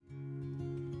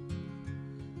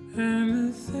and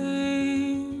the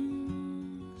things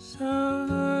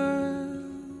of earth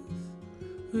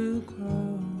will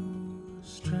grow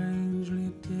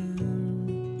strangely dim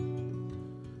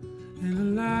in the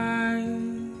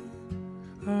light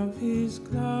of His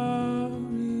glory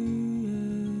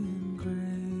and grace.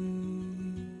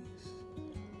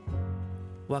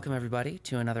 Welcome, everybody,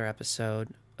 to another episode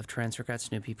of Transregrets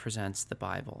Snoopy Presents the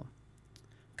Bible.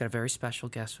 I've got a very special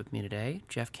guest with me today.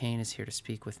 Jeff Kane is here to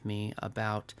speak with me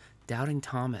about doubting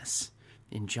Thomas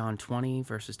in John 20,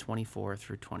 verses 24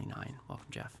 through 29. Welcome,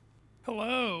 Jeff.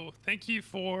 Hello. Thank you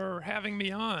for having me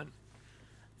on.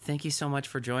 Thank you so much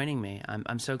for joining me.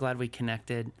 I'm so glad we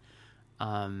connected.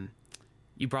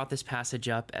 You brought this passage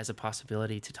up as a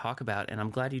possibility to talk about, and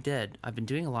I'm glad you did. I've been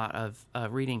doing a lot of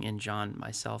reading in John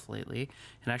myself lately,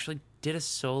 and actually did a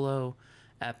solo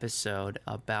episode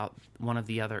about one of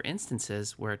the other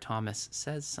instances where Thomas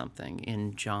says something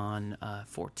in John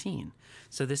 14.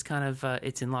 So this kind of,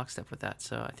 it's in lockstep with that,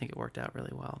 so I think it worked out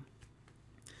really well.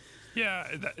 Yeah,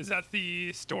 is that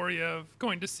the story of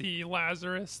going to see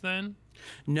Lazarus then?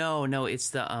 No, it's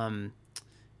the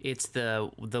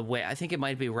way. I think it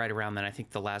might be right around that. I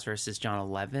think the Lazarus is John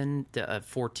 11.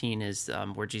 14 is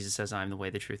where Jesus says, "I'm the way,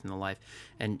 the truth, and the life,"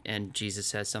 and Jesus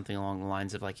says something along the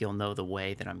lines of like, "You'll know the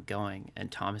way that I'm going."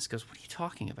 And Thomas goes, "What are you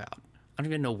talking about? I don't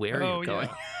even know where you're going."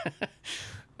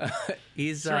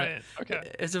 He's right.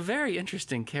 Okay. It's a very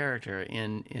interesting character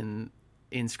in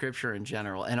Scripture in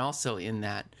general, and also in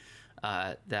that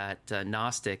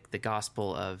Gnostic, the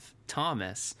Gospel of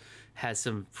Thomas, has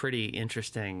some pretty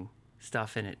interesting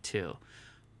stuff in it too,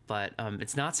 but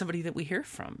it's not somebody that we hear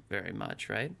from very much,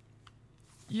 right?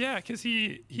 Yeah, because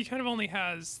he kind of only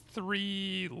has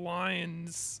 3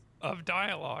 lines of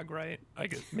dialogue, right? I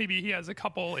guess maybe he has a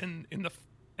couple in the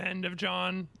end of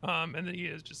John, and then he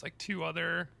has just like 2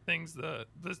 other things. The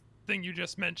thing you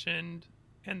just mentioned,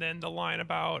 and then the line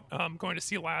about going to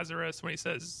see Lazarus when he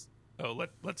says, "Oh,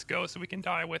 let's go so we can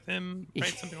die with him,"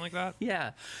 right? Something like that.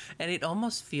 Yeah, and it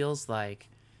almost feels like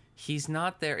he's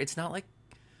not there. It's not like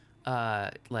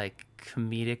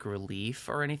comedic relief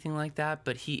or anything like that,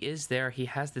 but he is there. He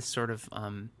has this sort of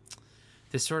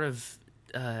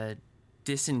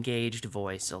disengaged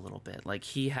voice a little bit. Like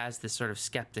he has this sort of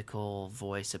skeptical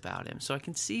voice about him. So I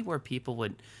can see where people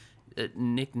would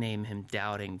nickname him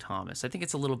Doubting Thomas. I think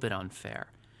it's a little bit unfair,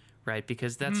 right?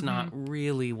 Because that's not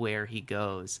really where he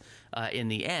goes. In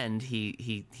the end,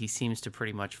 he seems to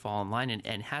pretty much fall in line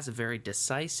and has a very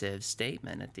decisive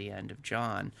statement at the end of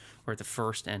John, or at the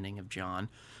first ending of John,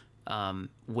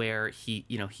 where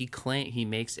he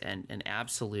makes an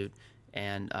absolute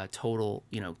and total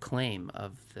claim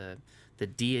of the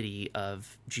deity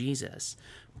of Jesus,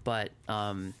 but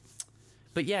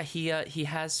yeah, he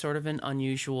has sort of an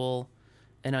unusual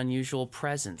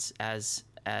presence as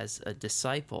a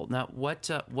disciple. Now, what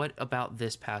about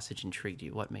this passage intrigued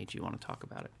you? What made you want to talk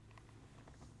about it?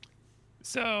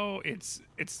 So it's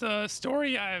the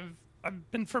story I've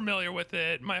been familiar with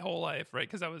it my whole life, right?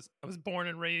 Because I was born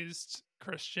and raised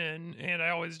Christian, and I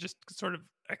always just sort of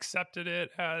accepted it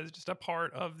as just a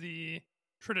part of the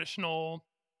traditional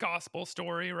gospel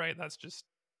story, right? That's just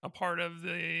a part of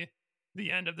the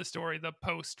end of the story, the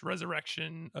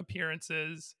post-resurrection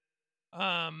appearances.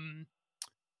 And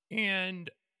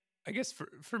I guess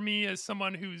for me, as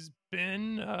someone who's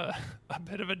been a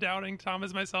bit of a doubting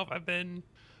Thomas myself, I've been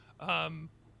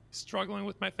struggling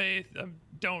with my faith. I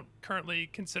don't currently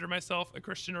consider myself a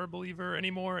Christian or a believer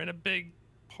anymore. And a big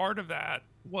part of that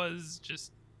was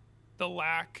just the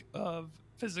lack of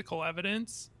physical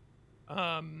evidence,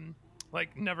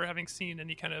 like never having seen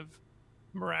any kind of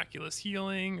miraculous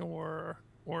healing or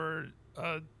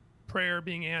a prayer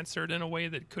being answered in a way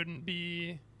that couldn't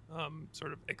be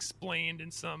sort of explained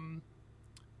in some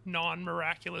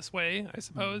non-miraculous way, I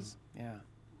suppose. Yeah.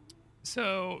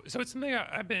 So it's something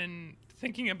I've been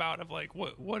thinking about, of like,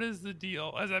 what is the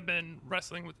deal, as I've been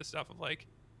wrestling with the stuff of like,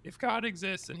 if God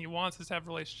exists and he wants us to have a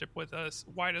relationship with us,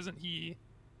 why doesn't he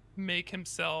make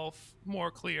himself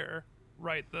more clear,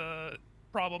 right? The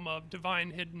problem of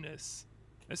divine hiddenness,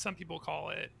 as some people call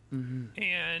it. Mm-hmm.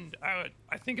 And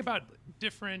I think about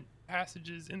different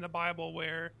passages in the Bible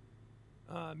where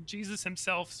Jesus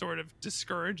himself sort of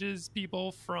discourages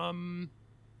people from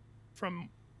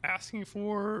asking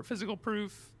for physical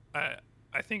proof.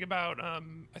 I think about,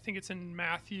 I think it's in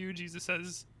Matthew, Jesus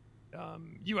says,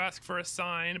 you ask for a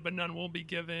sign, but none will be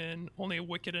given. Only a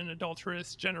wicked and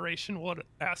adulterous generation will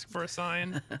ask for a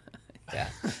sign. Yeah.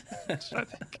 I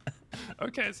think,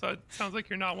 okay, so it sounds like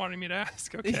you're not wanting me to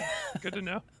ask. Okay, good to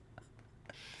know.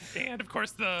 And of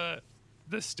course, the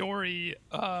story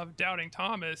of doubting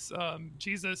Thomas,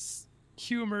 Jesus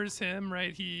humors him,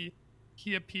 right? He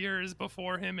he appears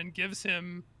before him and gives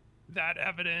him that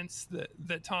evidence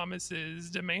that Thomas is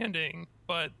demanding.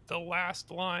 But the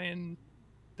last line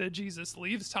that Jesus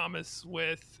leaves Thomas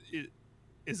with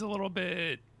is a little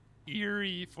bit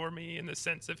eerie for me, in the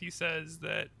sense of he says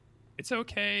that it's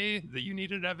okay that you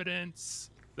needed evidence.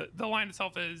 The line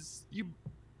itself is,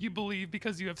 you believe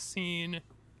because you have seen.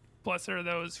 Blessed are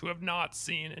those who have not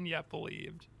seen and yet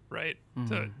believed, right? Mm-hmm.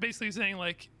 So basically saying,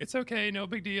 like, it's okay, no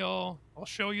big deal. I'll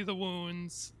show you the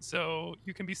wounds so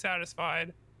you can be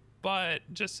satisfied. But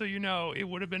just so you know, it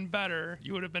would have been better.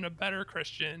 You would have been a better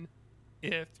Christian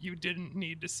if you didn't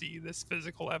need to see this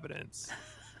physical evidence.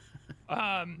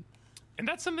 And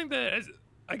that's something that,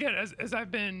 as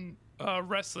I've been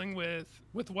wrestling with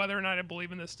whether or not I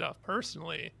believe in this stuff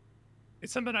personally,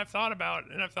 it's something I've thought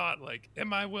about, and I've thought, like,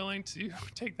 am I willing to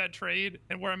take that trade?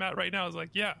 And where I'm at right now is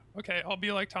like, yeah, okay, I'll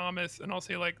be like Thomas, and I'll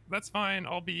say, like, that's fine.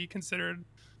 I'll be considered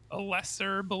a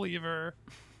lesser believer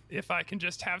if I can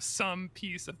just have some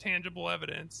piece of tangible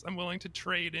evidence. I'm willing to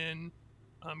trade in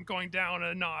going down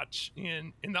a notch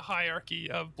in the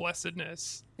hierarchy of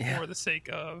blessedness for the sake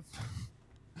of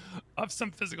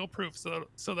some physical proof,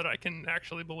 so that I can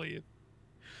actually believe.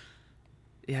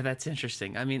 Yeah, that's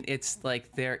interesting. I mean, it's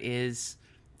like there is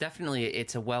definitely,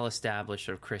 it's a well-established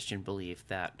sort of Christian belief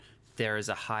that there is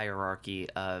a hierarchy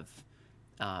of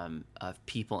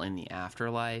people in the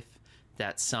afterlife,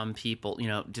 that some people, you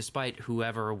know, despite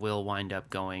whoever will wind up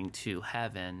going to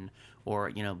heaven or,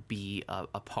 you know, be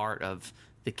a part of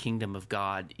the kingdom of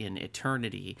God in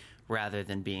eternity, rather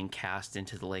than being cast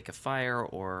into the lake of fire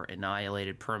or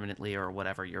annihilated permanently, or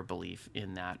whatever your belief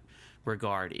in that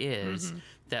regard is,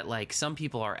 that like some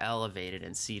people are elevated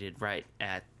and seated right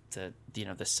at the, you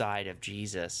know, the side of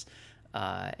Jesus,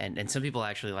 and some people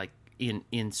actually, like,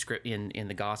 in script in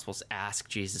the Gospels, ask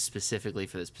Jesus specifically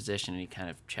for this position, and he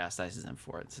kind of chastises them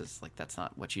for it. Says, like, that's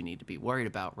not what you need to be worried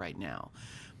about right now.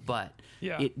 But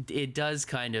it does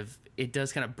kind of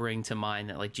bring to mind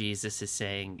that, like, Jesus is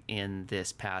saying in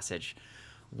this passage,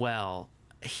 well,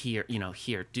 here,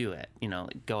 do it,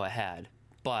 go ahead.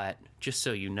 But just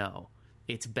so you know,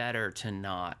 it's better to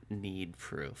not need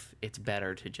proof. It's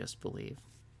better to just believe.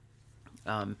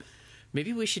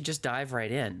 Maybe we should just dive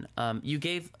right in. You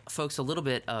gave folks a little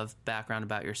bit of background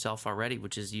about yourself already,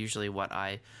 which is usually what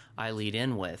I lead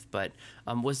in with. But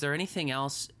was there anything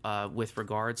else with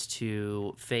regards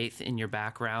to faith in your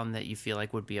background that you feel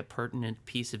like would be a pertinent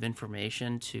piece of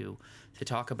information to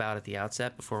talk about at the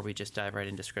outset before we just dive right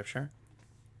into Scripture?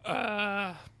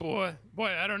 Boy,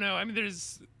 I don't know. I mean,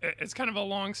 it's kind of a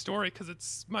long story because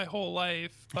it's my whole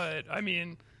life. But I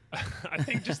mean, I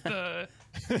think just the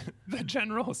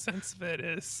general sense of it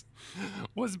is,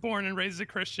 was born and raised a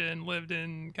Christian, lived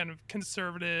in kind of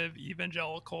conservative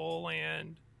evangelical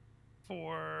land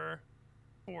for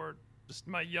just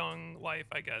my young life,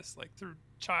 I guess, like through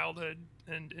childhood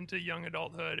and into young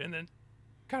adulthood, and then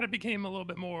kind of became a little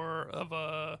bit more of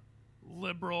a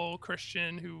liberal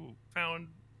Christian who found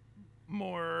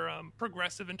more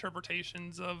progressive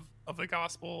interpretations of the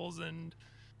Gospels and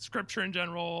Scripture in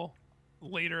general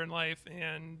later in life.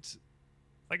 And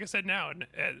like I said, now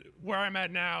where I'm at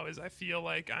now is I feel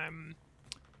like I'm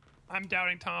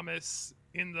doubting Thomas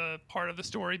in the part of the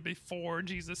story before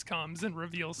Jesus comes and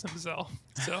reveals himself.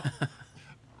 So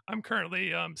I'm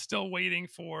currently still waiting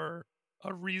for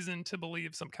a reason to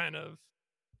believe, some kind of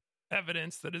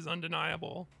evidence that is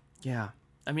undeniable. Yeah.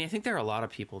 I mean, I think there are a lot of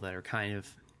people that are kind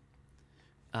of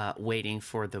waiting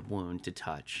for the wound to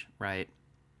touch, right?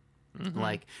 Mm-hmm.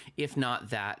 Like, if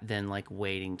not that, then like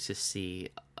waiting to see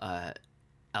a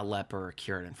leper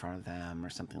cured in front of them or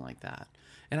something like that.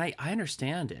 And I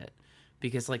understand it,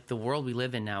 because like the world we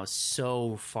live in now is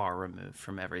so far removed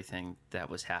from everything that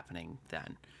was happening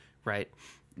then, right?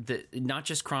 Not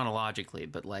just chronologically,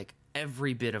 but like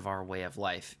every bit of our way of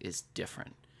life is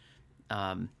different.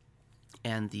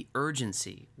 And the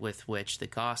urgency with which the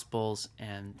Gospels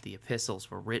and the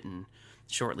epistles were written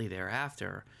shortly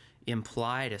thereafter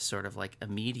implied a sort of like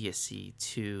immediacy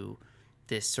to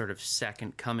this sort of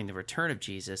second coming, the return of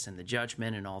Jesus and the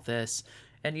judgment and all this.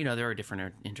 And, there are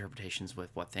different interpretations with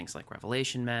what things like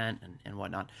Revelation meant and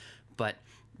whatnot. But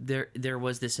there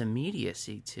was this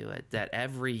immediacy to it that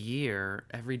every year,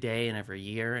 every day and every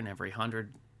year and every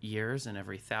 100 years and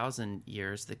every 1,000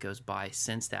 years that goes by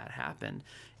since that happened,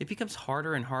 it becomes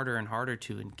harder and harder and harder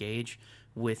to engage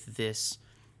with this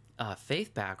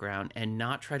faith background and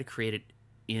not try to create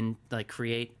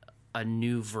a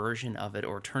new version of it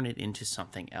or turn it into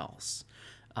something else,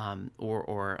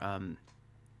 or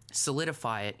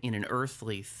solidify it in an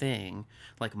earthly thing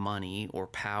like money or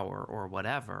power or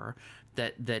whatever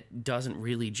that doesn't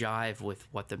really jive with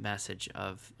what the message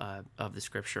of the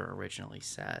scripture originally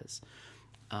says.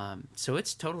 So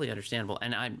it's totally understandable.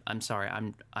 And I'm sorry,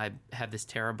 I have this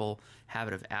terrible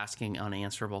habit of asking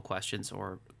unanswerable questions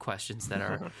or questions that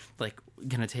are like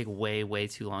going to take way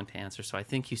too long to answer. So I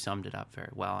think you summed it up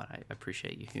very well, and I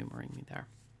appreciate you humoring me there.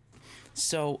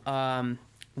 So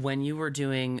when you were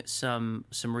doing some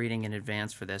reading in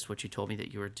advance for this, what you told me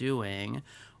that you were doing,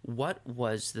 what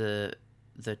was the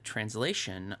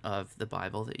translation of the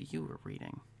Bible that you were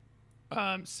reading?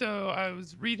 So I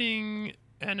was reading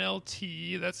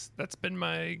NLT. That's been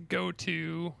my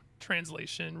go-to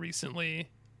translation recently.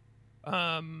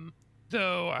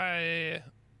 Though I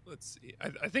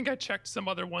think I checked some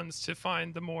other ones to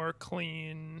find the more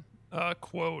clean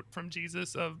quote from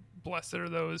Jesus of "Blessed are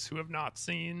those who have not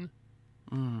seen."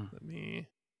 Let me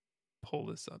pull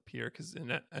this up here, because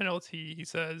in NLT he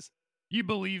says, "You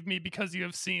believe me because you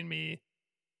have seen me.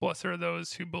 Blessed are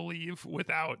those who believe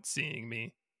without seeing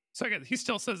me." So I guess he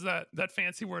still says that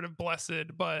fancy word of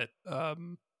blessed, but I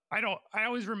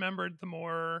always remembered the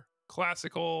more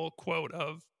classical quote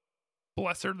of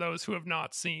 "Blessed are those who have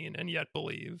not seen and yet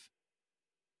believe,"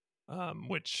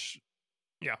 which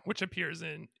appears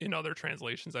in other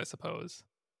translations, I suppose.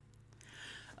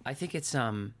 I think it's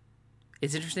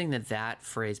interesting that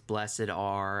phrase "blessed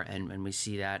are," and we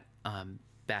see that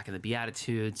back in the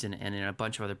Beatitudes and in a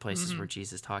bunch of other places where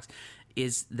Jesus talks,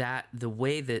 is that the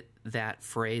way that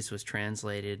phrase was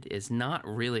translated is not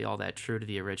really all that true to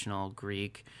the original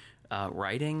Greek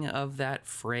writing of that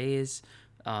phrase.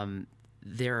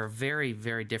 There are very,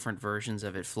 very different versions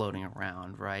of it floating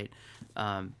around, right?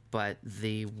 But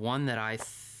the one that I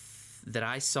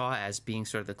saw as being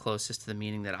sort of the closest to the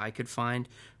meaning that I could find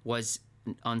was,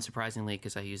 unsurprisingly,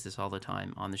 because I use this all the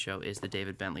time on the show, is the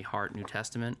David Bentley Hart New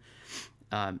Testament.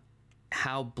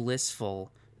 How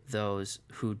blissful those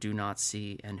who do not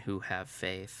see and who have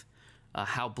faith.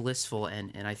 How blissful,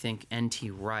 and I think N.T.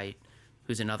 Wright,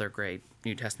 who's another great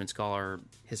New Testament scholar,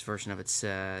 his version of it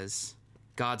says,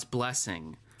 God's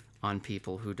blessing on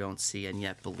people who don't see and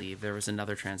yet believe. There was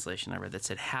another translation I read that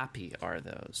said, happy are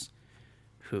those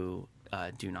who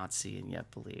do not see and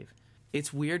yet believe.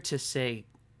 It's weird to say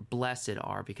blessed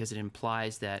are, because it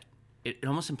implies that it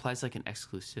almost implies like an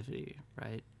exclusivity,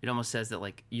 right? It almost says that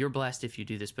like you're blessed if you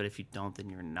do this, but if you don't, then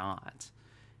you're not.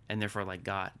 And therefore like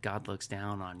God looks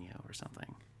down on you or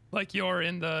something. Like you're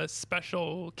in the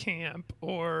special camp,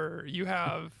 or you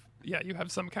have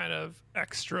some kind of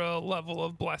extra level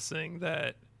of blessing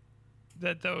that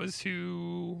those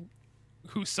who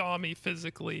saw me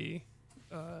physically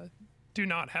do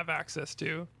not have access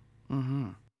to. Mm-hmm.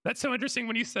 That's so interesting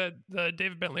when you said the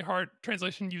David Bentley Hart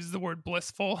translation uses the word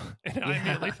blissful, and I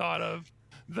immediately thought of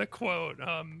the quote,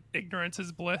 "Ignorance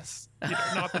is bliss."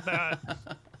 Not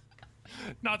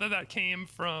that came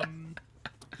from,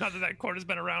 not that quote has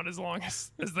been around as long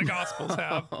as the Gospels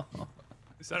have.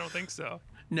 So I don't think so.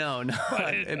 No,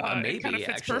 but it maybe kind of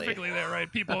fits actually perfectly there,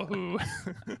 right? People who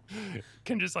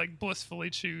can just like blissfully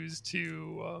choose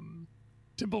to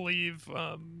believe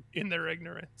in their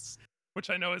ignorance. Which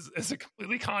I know is a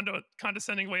completely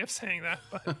condescending way of saying that,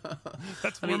 but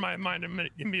that's where my mind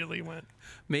immediately went.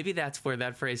 Maybe that's where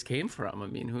that phrase came from. I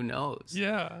mean, who knows?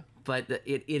 Yeah. But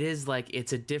it is like,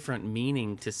 it's a different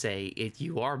meaning to say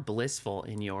you are blissful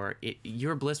in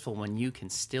you're blissful when you can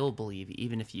still believe,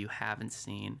 even if you haven't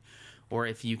seen, or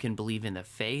if you can believe in the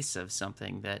face of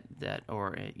something that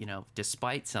or,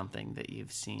 despite something that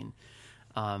you've seen.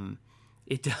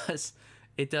 It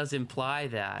does imply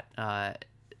that,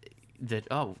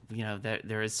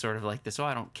 there is sort of like this,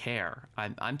 I don't care.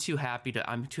 I'm too happy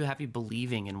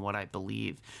believing in what I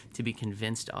believe to be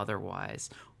convinced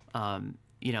otherwise.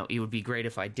 It would be great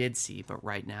if I did see, but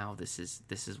right now this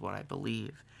is what I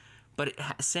believe. But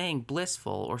saying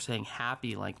blissful or saying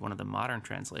happy, like one of the modern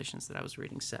translations that I was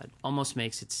reading said, almost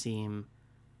makes it seem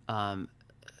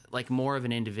like more of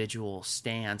an individual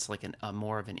stance, like a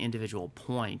more of an individual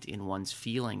point in one's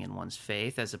feeling and one's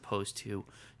faith, as opposed to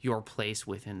your place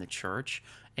within the church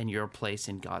and your place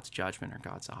in God's judgment or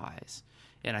God's eyes.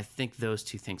 And I think those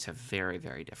two things have very,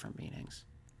 very different meanings.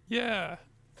 Yeah.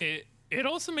 It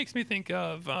also makes me think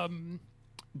of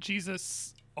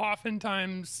Jesus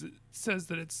oftentimes says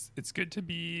that it's good to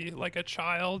be like a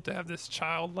child, to have this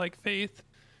childlike faith,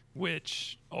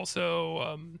 which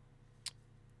also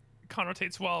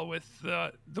connotates well with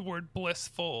the word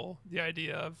blissful, the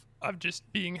idea of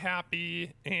just being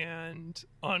happy and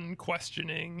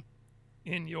unquestioning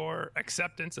in your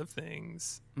acceptance of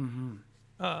things.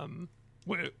 Mm-hmm.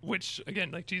 Which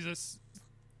again, like Jesus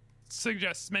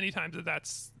suggests many times that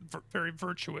that's very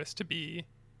virtuous to be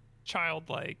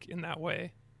childlike in that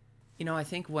way. You know, I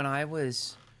think when I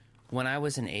was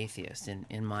an atheist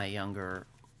in my younger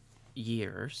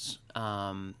years,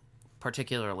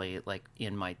 particularly like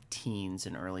in my teens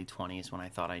and early 20s, when I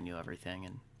thought I knew everything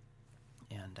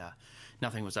and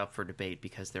nothing was up for debate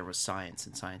because there was science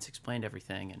and science explained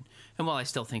everything. And while I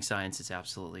still think science is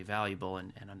absolutely valuable,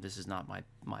 and this is not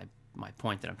my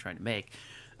point that I'm trying to make,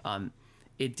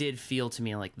 it did feel to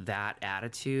me like that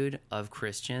attitude of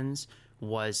Christians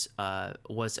was a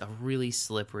really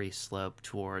slippery slope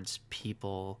towards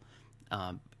people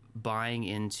buying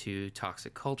into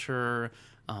toxic culture,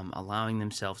 allowing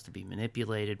themselves to be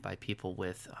manipulated by people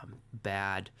with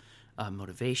bad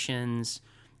motivations,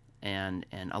 and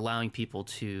allowing people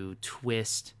to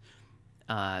twist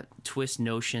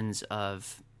notions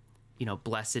of, you know,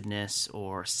 blessedness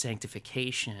or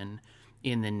sanctification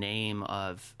in the name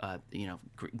of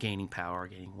gaining power,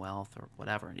 gaining wealth, or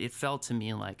whatever. It felt to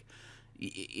me like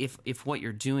if what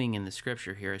you're doing in the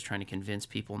scripture here is trying to convince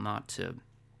people not to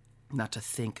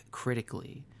think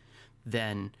critically,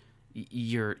 then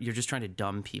you're just trying to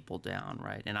dumb people down,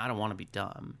 right? And I don't want to be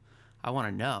dumb. I want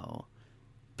to know.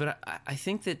 But I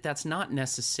think that that's not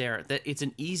necessary. That it's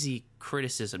an easy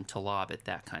criticism to lob at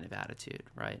that kind of attitude,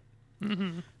 right?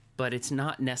 Mm-hmm. But it's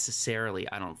not necessarily,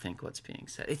 I don't think, what's being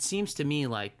said. It seems to me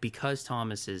like because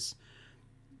Thomas's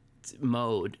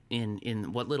mode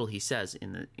in what little he says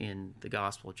in the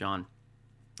Gospel of John,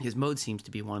 his mode seems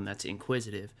to be one that's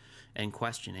inquisitive and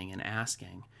questioning and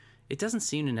asking. It doesn't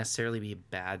seem to necessarily be a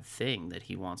bad thing that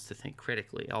he wants to think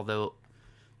critically, although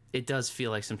it does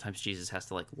feel like sometimes Jesus has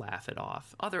to like laugh it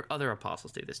off. Other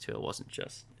apostles do this too. It wasn't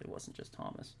just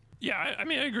Thomas. Yeah, I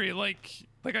mean, I agree. Like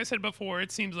I said before,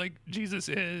 it seems like Jesus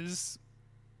is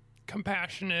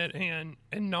compassionate and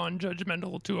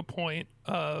non-judgmental to a point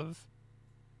of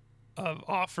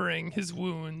offering his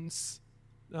wounds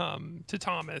to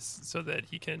Thomas so that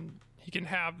he can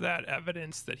have that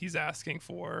evidence that he's asking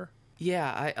for.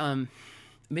 Yeah,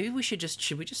 maybe should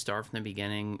we just start from the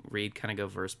beginning, read, kind of go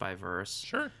verse by verse?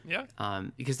 Sure, yeah.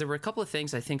 Because there were a couple of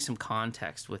things, I think, some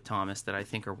context with Thomas that I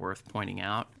think are worth pointing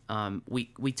out.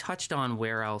 We touched on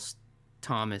where else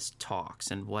Thomas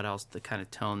talks and what else, the kind of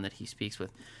tone that he speaks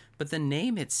with. But the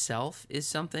name itself is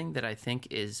something that I think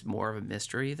is more of a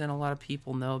mystery than a lot of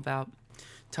people know about.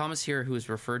 Thomas here, who is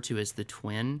referred to as the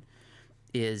twin,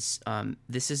 is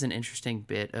this is an interesting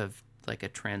bit of like a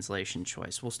translation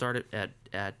choice. We'll start it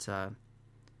at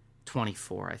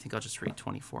 24. I think I'll just read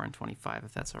 24 and 25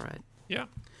 if that's all right. Yeah.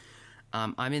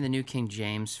 I'm in the New King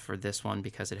James for this one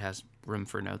because it has room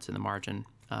for notes in the margin.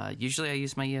 Usually I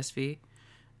use my ESV,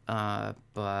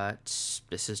 but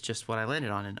this is just what I landed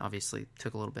on, and obviously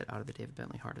took a little bit out of the David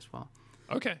Bentley Hart as well.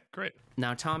 Okay, great.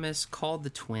 Now Thomas, called the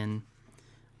twin,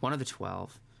 one of the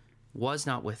 12, was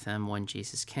not with them when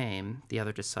Jesus came. The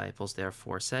other disciples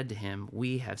therefore said to him,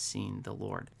 "We have seen the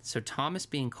Lord." So Thomas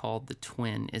being called the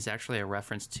twin is actually a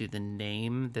reference to the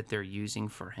name that they're using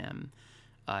for him.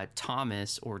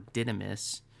 Thomas, or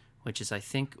Didymus, which is, I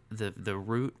think, the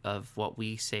root of what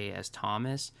we say as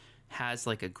Thomas, has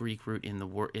like a Greek root in the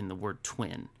word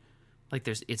twin. Like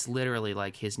it's literally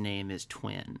like his name is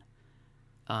twin.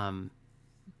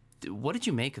 What did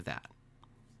you make of that?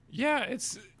 Yeah,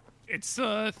 it's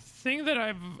a thing that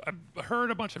I've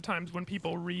heard a bunch of times when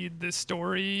people read this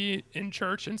story in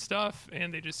church and stuff,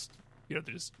 and they just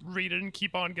read it and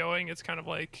keep on going. It's kind of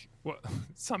like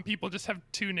some people just have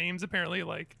two names apparently,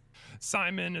 like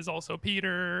Simon is also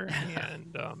Peter,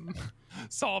 and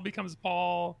Saul becomes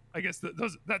Paul. I guess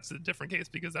that's a different case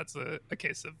because that's a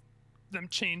case of them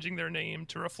changing their name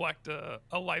to reflect a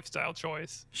lifestyle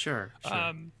choice. Sure.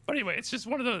 But anyway, it's just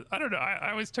one of those, I don't know,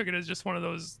 I always took it as just one of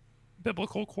those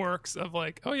biblical quirks of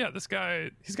like, oh yeah, this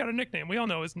guy, he's got a nickname. We all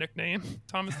know his nickname,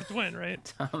 Thomas the Twin,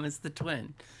 right? Thomas the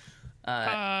Twin.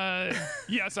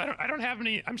 Yes, I don't have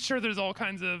any. I'm sure there's all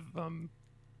kinds of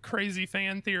crazy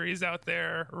fan theories out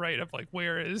there, right? Of like,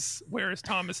 where is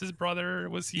Thomas's brother?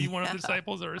 Was he one of the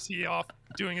disciples, or is he off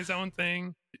doing his own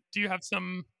thing? Do you have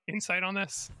some insight on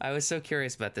this? I was so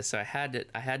curious about this, so I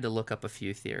had to look up a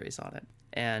few theories on it.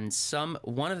 And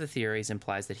one of the theories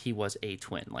implies that he was a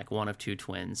twin, like one of two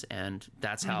twins, and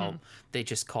that's how they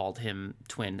just called him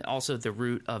twin. Also, the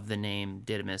root of the name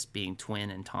Didymus being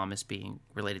twin and Thomas being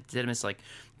related to Didymus, like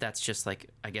that's just like,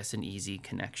 I guess, an easy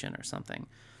connection or something.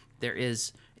 There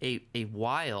is a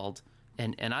wild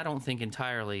and I don't think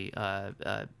entirely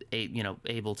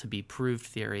able to be proved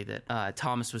theory that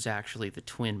Thomas was actually the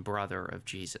twin brother of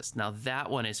Jesus. Now that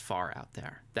one is far out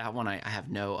there. That one I have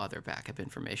no other backup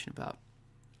information about.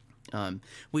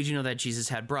 We do know that Jesus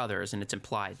had brothers, and it's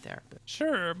implied there. But.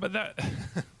 Sure, but that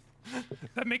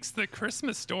That makes the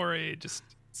Christmas story just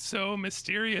so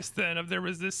mysterious then, if there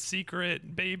was this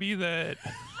secret baby that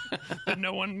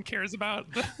no one cares about.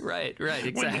 Right,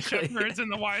 exactly. When the shepherds and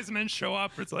the wise men show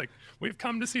up, it's like, we've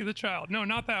come to see the child. No,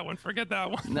 not that one. Forget that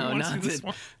one. No, not this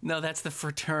one. No, that's the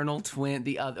fraternal twin.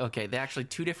 The other, okay, they're actually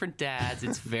two different dads.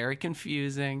 It's very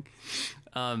confusing.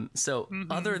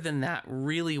 Other than that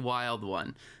really wild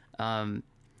one,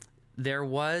 there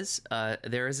is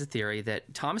a theory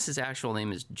that Thomas's actual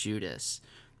name is Judas.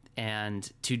 And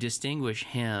to distinguish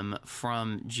him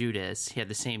from Judas, he had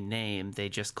the same name. They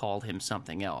just called him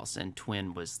something else. And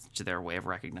twin was their way of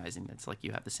recognizing that it's like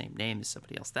you have the same name as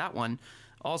somebody else. That one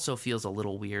also feels a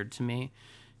little weird to me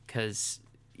because,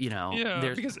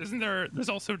 because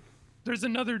there's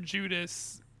another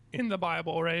Judas in the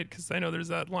Bible, right? Because I know there's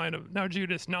that line of now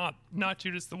Judas, not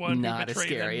Judas, the one not who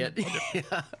betrayed Iscariot.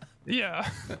 Yeah.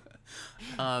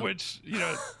 Which,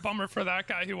 bummer for that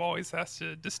guy who always has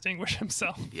to distinguish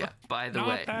himself. Yeah, by the not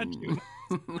way. That Judas.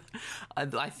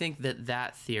 I think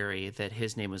that theory that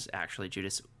his name was actually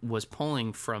Judas was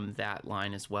pulling from that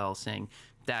line as well, saying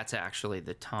that's actually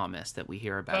the Thomas that we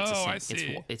hear about. Oh, I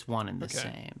see. It's one and the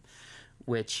same,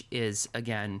 which is,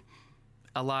 again,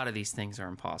 a lot of these things are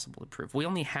impossible to prove. We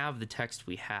only have the text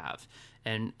we have,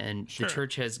 and Sure. the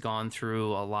church has gone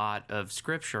through a lot of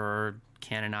scripture,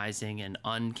 canonizing and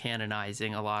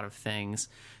uncanonizing a lot of things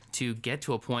to get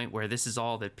to a point where this is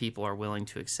all that people are willing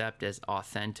to accept as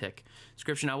authentic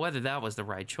scripture. Now, whether that was the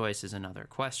right choice is another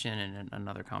question and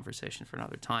another conversation for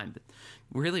another time. But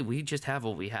really, we just have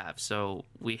what we have. So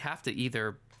we have to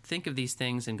either think of these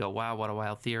things and go, wow, what a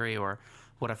wild theory, or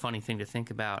what a funny thing to think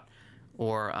about,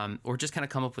 or just kind of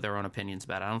come up with our own opinions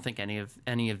about it. I don't think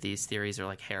any of these theories are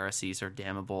like heresies or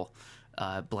damnable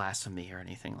blasphemy or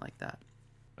anything like that.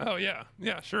 Oh, yeah.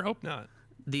 Yeah, sure hope not.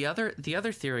 The other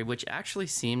theory, which actually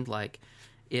seemed like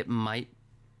it might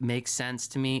make sense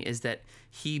to me, is that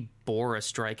he bore a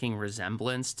striking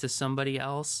resemblance to somebody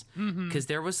else. Because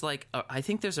there was I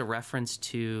think there's a reference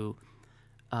to,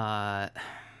 I'm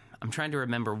trying to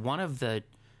remember, one of the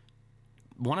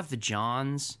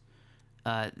Johns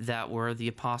that were the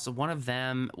apostle. One of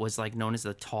them was known as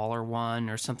the taller one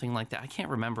or something like that. I can't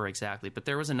remember exactly, but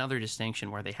there was another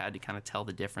distinction where they had to kind of tell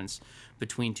the difference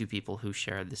between two people who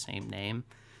shared the same name.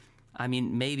 I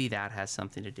mean, maybe that has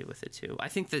something to do with it too. I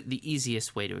think that the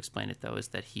easiest way to explain it, though, is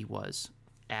that he was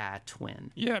a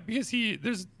twin. Yeah, because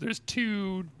there's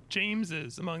two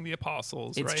Jameses among the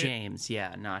apostles, it's right? It's James,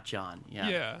 yeah, not John. Yeah.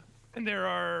 Yeah, and there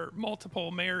are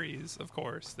multiple Marys, of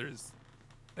course. There's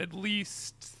at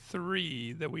least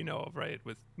 3 that we know of, right?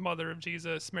 With Mother of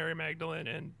Jesus, Mary Magdalene,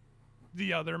 and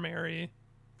the other Mary.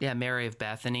 Yeah, Mary of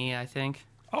Bethany, I think.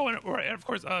 Oh, and of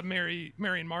course, Mary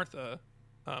and Martha,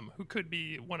 who could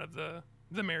be one of the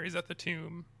Marys at the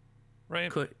tomb, right?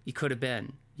 Could have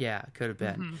been. Yeah, could have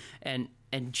been. Mm-hmm.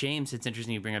 And James, it's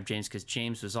interesting you bring up James because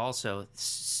James was also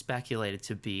speculated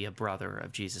to be a brother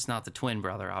of Jesus, not the twin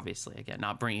brother, obviously. Again,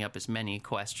 not bringing up as many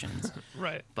questions.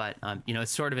 Right. But,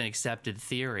 it's sort of an accepted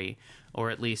theory, or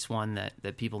at least one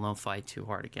that people don't fight too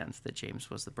hard against, that James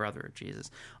was the brother of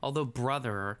Jesus. Although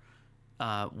brother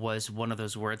was one of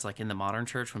those words, like in the modern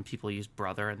church, when people use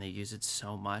brother and they use it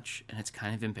so much, and it's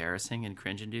kind of embarrassing and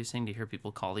cringe-inducing to hear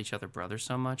people call each other brother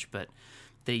so much, but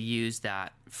they use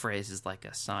that phrase as like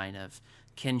a sign of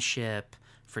kinship,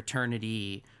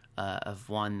 fraternity, of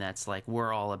one that's like,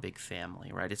 we're all a big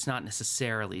family, right? It's not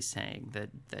necessarily saying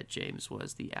that James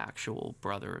was the actual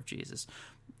brother of Jesus.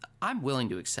 I'm willing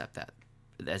to accept that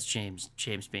as James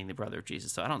being the brother of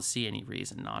Jesus, so I don't see any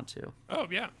reason not to. Oh,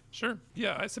 yeah, sure.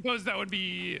 Yeah, I suppose that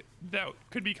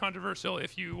could be controversial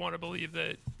if you want to believe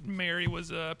that Mary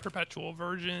was a perpetual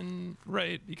virgin,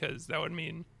 right? Because that would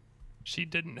mean she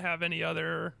didn't have any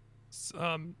other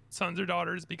sons or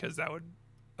daughters, because that would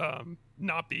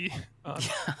not be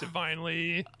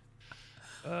divinely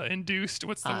induced.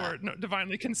 What's the word? No,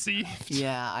 divinely conceived.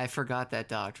 Yeah, I forgot that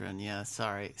doctrine. Yeah,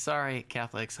 sorry,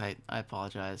 Catholics. I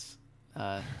apologize.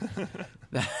 And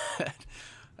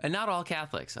not all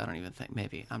Catholics. I don't even think.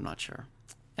 Maybe, I'm not sure.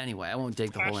 Anyway, I won't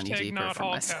dig the hole any deeper not for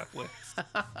all myself. Catholics.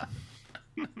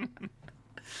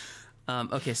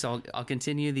 Okay, so I'll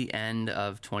continue the end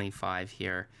of 25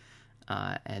 here,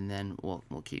 and then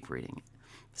we'll keep reading.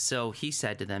 So he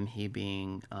said to them, he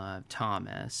being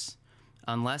Thomas,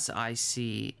 "Unless I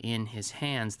see in his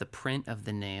hands the print of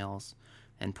the nails,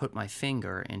 and put my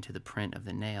finger into the print of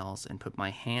the nails, and put my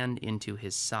hand into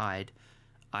his side,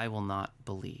 I will not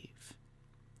believe."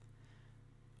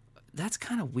 That's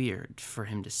kind of weird for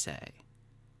him to say.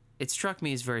 It struck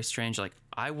me as very strange. Like,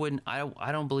 I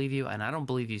don't believe you, and I don't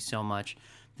believe you so much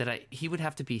that he would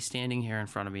have to be standing here in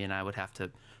front of me, and I would have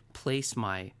to place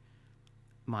my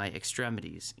my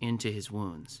extremities into his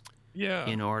wounds Yeah.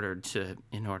 in order to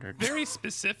Very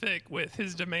specific with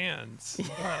his demands,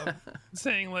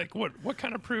 saying like, what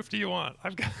kind of proof do you want?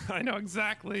 I know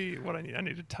exactly what I need. I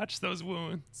need to touch those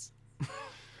wounds.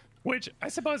 Which I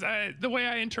suppose the way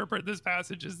I interpret this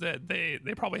passage is that they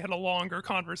probably had a longer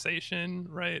conversation,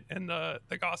 right? And the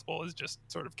gospel is just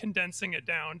sort of condensing it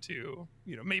down to,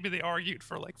 maybe they argued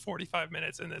for like 45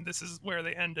 minutes, and then this is where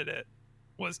they ended it,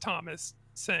 was Thomas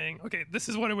saying, okay, this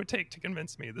is what it would take to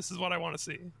convince me. This is what I want to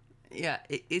see. Yeah,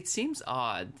 it seems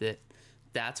odd that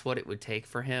that's what it would take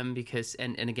for him, because,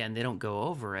 and again, they don't go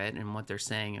over it and what they're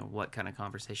saying and what kind of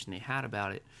conversation they had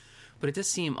about it. But it does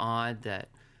seem odd that,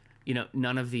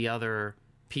 none of the other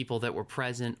people that were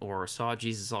present or saw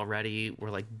Jesus already were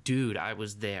like, dude, I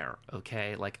was there,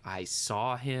 okay? Like, I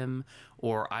saw him,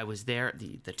 or I was there.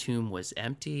 The tomb was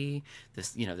empty.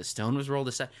 The stone was rolled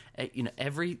aside.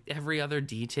 Every other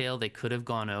detail they could have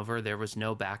gone over. There was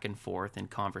no back and forth and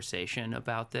conversation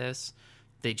about this.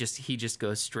 He just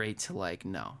goes straight to like,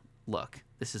 no, look,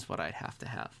 this is what I'd have to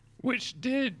have. Which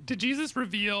did Jesus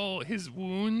reveal his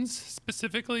wounds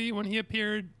specifically when he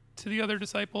appeared to the other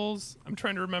disciples? I'm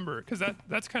trying to remember, because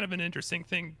that's kind of an interesting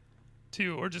thing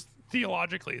too, or just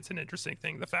theologically it's an interesting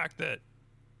thing, the fact that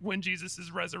when Jesus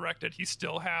is resurrected he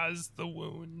still has the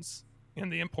wounds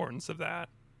and the importance of that.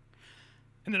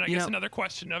 And then I guess another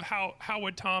question of how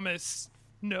would Thomas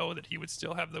know that he would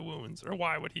still have the wounds, or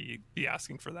why would he be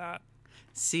asking for that?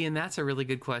 See, and that's a really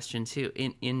good question too.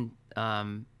 In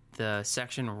the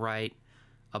section right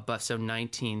above, so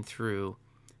 19 through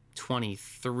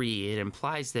 23, it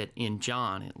implies that in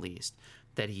John, at least,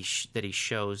 that he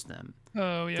shows them.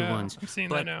 Oh yeah, the ones. I'm seeing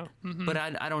that now. Mm-hmm. But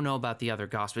I don't know about the other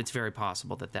gospel. It's very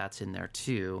possible that that's in there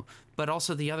too. But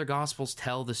also the other gospels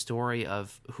tell the story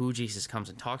of who Jesus comes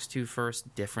and talks to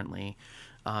first differently,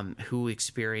 who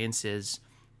experiences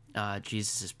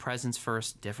Jesus' presence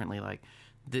first differently. Like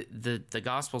the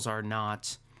gospels are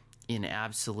not in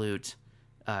absolute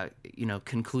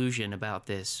conclusion about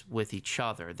this with each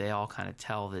other. They all kind of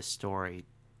tell this story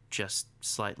just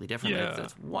slightly differently. Yeah.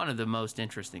 That's one of the most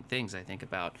interesting things, I think,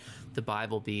 about the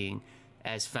Bible being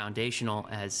as foundational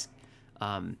as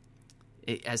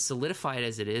solidified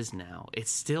as it is now. It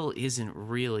still isn't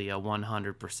really a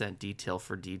 100% detail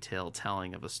for detail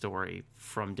telling of a story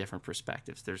from different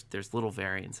perspectives. There's little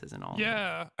variances in all.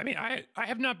 Yeah, I mean, I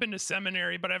have not been to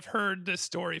seminary, but I've heard this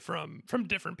story from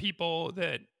different people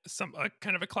that a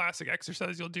kind of a classic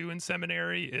exercise you'll do in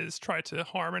seminary is try to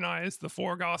harmonize the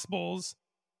four gospels.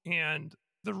 And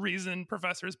the reason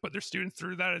professors put their students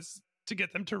through that is to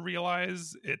get them to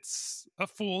realize it's a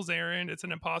fool's errand. It's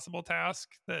an impossible task,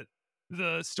 that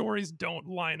the stories don't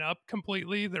line up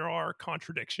completely. There are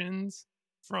contradictions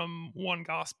from one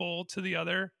gospel to the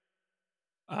other.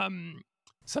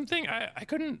 Something I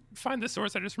couldn't find the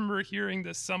source. I just remember hearing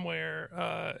this somewhere,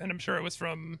 and I'm sure it was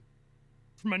from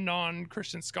a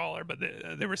non-Christian scholar, but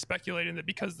they were speculating that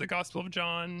because the Gospel of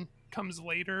John comes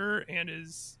later and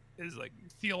is like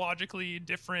theologically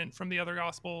different from the other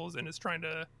gospels and is trying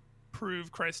to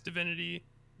prove Christ's divinity,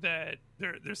 that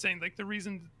they're saying like the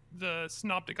reason the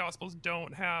synoptic gospels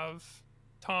don't have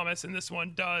Thomas and this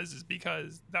one does is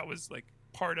because that was like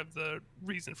part of the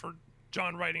reason for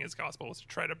John writing his gospel, was to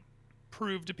try to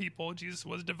prove to people Jesus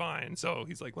was divine. So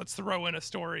he's like, let's throw in a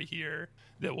story here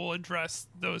that will address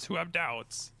those who have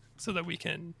doubts, so that we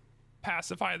can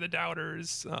pacify the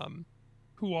doubters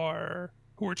who are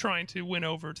trying to win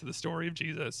over to the story of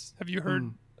Jesus. Have you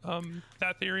heard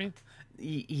that theory?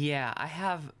 Yeah, I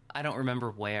have. I don't remember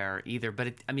where either, but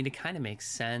it kind of makes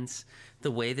sense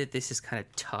the way that this is kind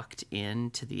of tucked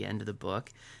in to the end of the book.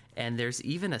 And there's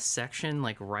even a section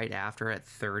like right after at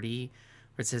 30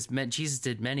 where it says, Jesus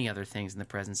did many other things in the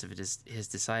presence of his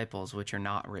disciples, which are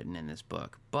not written in this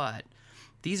book, but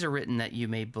these are written that you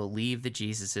may believe that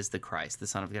Jesus is the Christ, the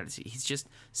Son of God. He's just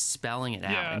spelling it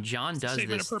out. And John does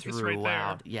this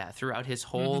throughout. Right, throughout his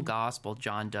whole gospel,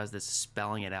 John does this,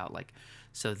 spelling it out. Like,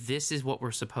 so this is what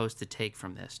we're supposed to take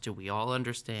from this. Do we all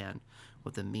understand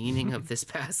what the meaning of this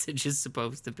passage is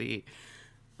supposed to be?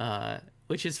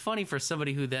 Which is funny for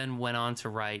somebody who then went on to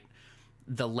write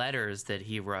the letters that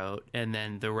he wrote, and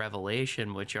then the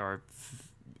Revelation, which are,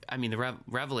 the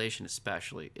Revelation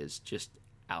especially is just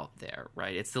out there,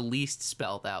 right? It's the least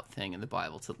spelled out thing in the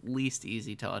Bible. It's the least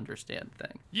easy to understand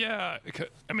thing. Yeah,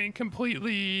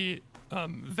 completely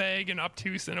vague and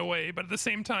obtuse in a way, but at the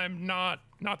same time not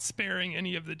sparing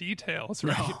any of the details,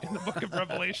 right? No. In the book of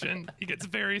Revelation, he gets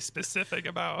very specific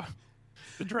about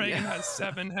the dragon has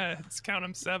 7 heads. Count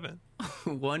them 7.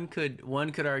 One could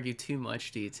argue too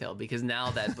much detail, because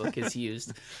now that book is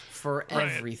used for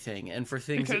everything and for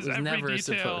things it was never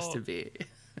supposed to be.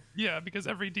 Yeah, because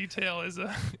every detail is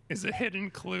a hidden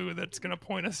clue that's going to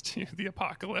point us to the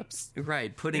apocalypse.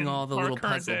 Right, putting in all the our little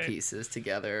current puzzle day. pieces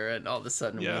together, and all of a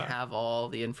sudden we Yeah. have all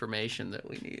the information that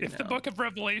we need. If the now. book of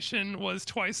Revelation was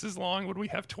twice as long, would we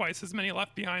have twice as many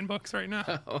Left Behind books right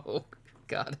now? Oh,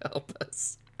 God help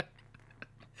us.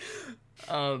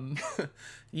 um,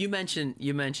 you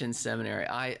mentioned seminary.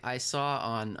 I saw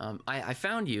on I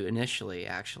found you initially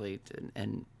actually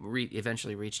and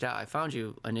eventually reached out. I found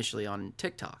you initially on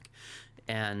TikTok,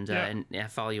 and I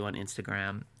follow you on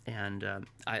Instagram. And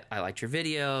I liked your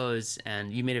videos,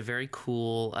 and you made a very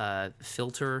cool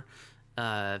filter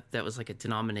that was like a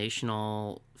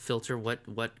denominational filter.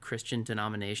 What Christian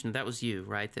denomination? That was you,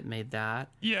 right? That made that.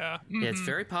 Yeah. Yeah, it's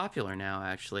very popular now.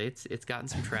 Actually, it's gotten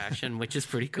some traction, which is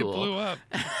pretty cool. It blew up.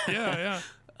 Yeah.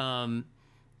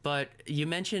 But you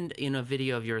mentioned in a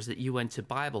video of yours that you went to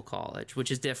Bible college, which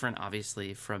is different,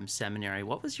 obviously, from seminary.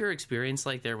 What was your experience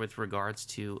like there with regards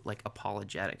to like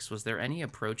apologetics? Was there any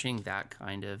approaching that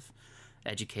kind of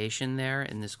education there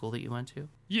in the school that you went to?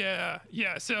 Yeah.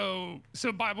 So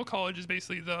Bible college is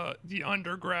basically the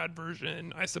undergrad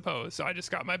version, I suppose. So I just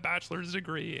got my bachelor's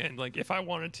degree, and like if I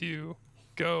wanted to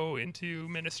go into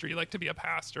ministry, like to be a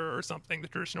pastor or something, the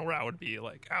traditional route would be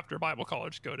like after Bible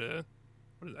college, go to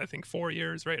I think 4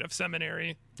 years, right, of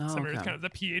seminary. Oh, Seminary is okay. kind of the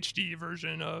PhD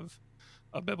version of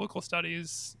biblical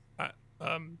studies,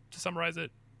 to summarize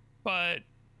it. But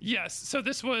yes, so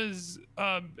this was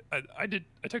I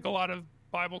took a lot of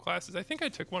Bible classes. I think I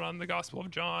took one on the Gospel of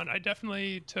John. I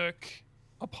definitely took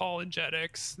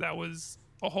apologetics. That was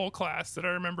a whole class that I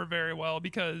remember very well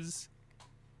because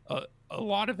a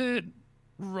lot of it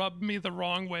rubbed me the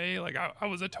wrong way. Like I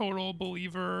was a total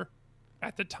believer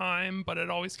at the time, but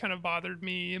it always kind of bothered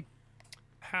me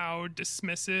how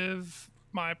dismissive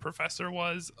my professor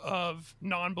was of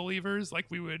non-believers. Like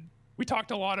we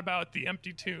talked a lot about the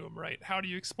empty tomb, right? How do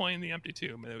you explain the empty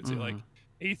tomb? And it would say like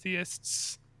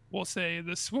atheists will say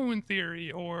the swoon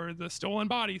theory or the stolen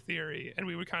body theory, and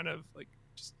we would kind of like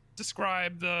just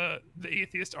describe the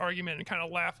atheist argument and kind of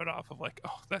laugh it off of like,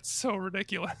 oh, that's so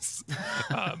ridiculous.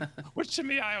 Which to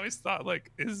me, I always thought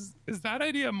like, is that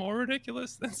idea more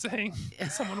ridiculous than saying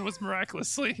someone was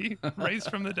miraculously raised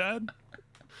from the dead?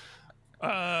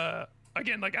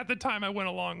 Again, like at the time I went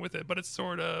along with it, but it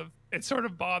sort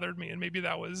of bothered me, and maybe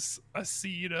that was a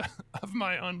seed of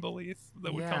my unbelief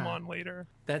that would come on later.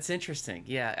 That's interesting.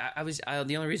 Yeah,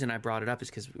 the only reason I brought it up is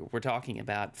because we're talking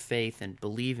about faith and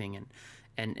believing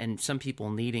and some people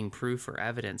needing proof or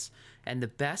evidence. And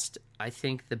I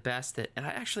think the best that, and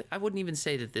I wouldn't even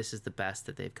say that this is the best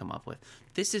that they've come up with.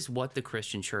 This is what the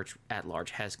Christian church at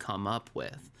large has come up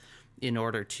with in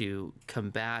order to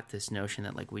combat this notion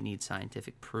that like we need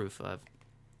scientific proof of,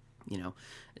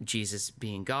 Jesus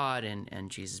being God and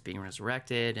Jesus being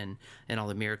resurrected and all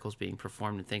the miracles being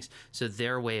performed and things. So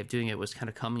their way of doing it was kind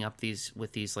of coming up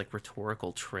with these like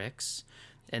rhetorical tricks.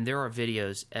 And there are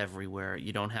videos everywhere.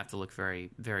 You don't have to look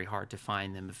very, very hard to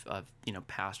find them of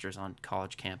pastors on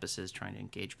college campuses trying to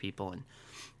engage people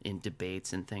in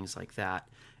debates and things like that.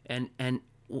 And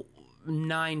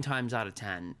 9 times out of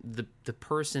 10, the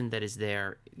person that is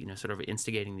there, sort of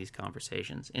instigating these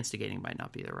conversations, instigating might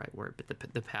not be the right word,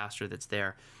 but the pastor that's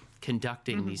there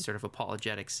conducting these sort of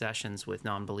apologetic sessions with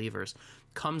non-believers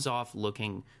comes off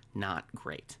looking not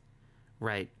great,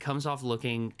 right? Comes off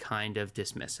looking kind of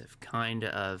dismissive, kind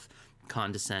of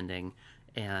condescending,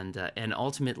 and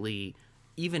ultimately,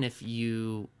 even if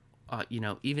even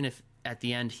if at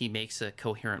the end he makes a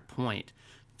coherent point,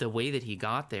 the way that he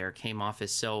got there came off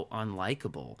as so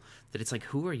unlikable that it's like,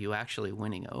 who are you actually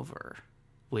winning over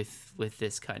with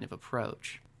this kind of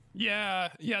approach? Yeah.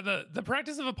 The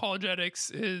practice of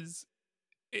apologetics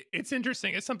it's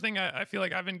interesting. It's something I feel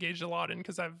like I've engaged a lot in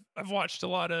because I've watched a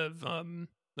lot of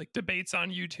like debates on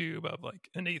YouTube of like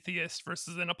an atheist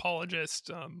versus an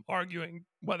apologist arguing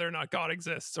whether or not God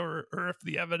exists or if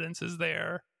the evidence is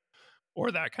there or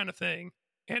that kind of thing.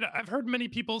 And I've heard many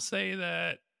people say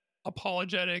that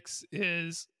apologetics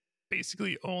is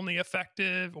basically only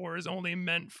effective or is only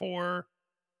meant for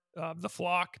the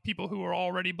flock, people who are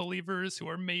already believers who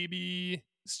are maybe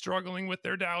struggling with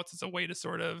their doubts. It's a way to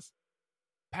sort of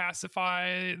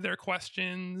pacify their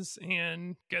questions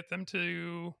and get them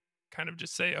to kind of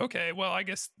just say, okay, well, I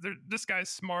guess this guy's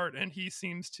smart and he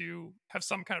seems to have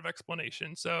some kind of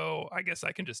explanation, so I guess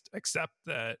I can just accept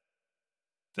that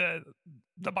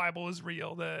the Bible is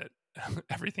real, that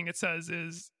everything it says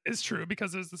is true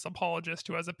because there's this apologist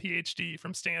who has a PhD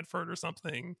from Stanford or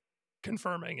something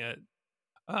confirming it.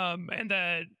 And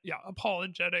that,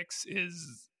 apologetics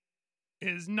is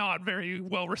not very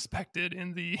well respected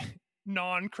in the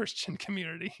non-Christian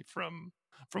community from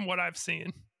what I've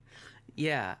seen.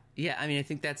 Yeah. I mean, I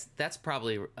think that's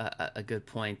probably a good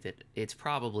point. That it's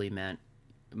probably meant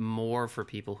more for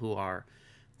people who are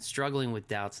struggling with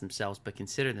doubts themselves, but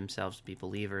consider themselves to be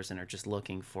believers and are just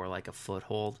looking for like a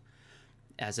foothold,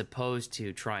 as opposed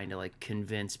to trying to like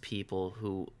convince people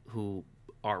who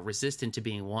are resistant to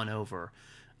being won over,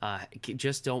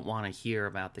 just don't want to hear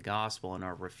about the gospel and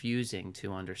are refusing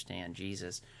to understand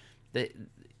Jesus.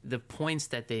 The points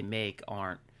that they make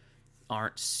aren't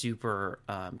super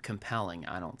compelling,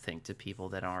 I don't think, to people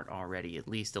that aren't already at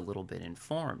least a little bit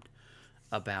informed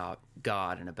about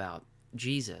God and about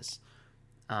Jesus.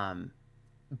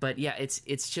 But yeah,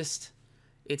 it's just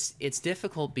it's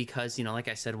difficult because, you know, like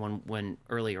I said when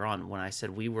earlier on when I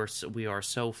said we are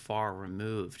so far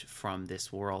removed from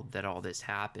this world that all this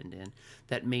happened in,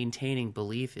 that maintaining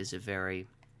belief is a very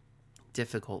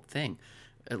difficult thing,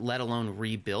 let alone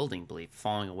rebuilding belief,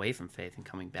 falling away from faith and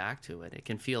coming back to it. It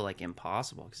can feel like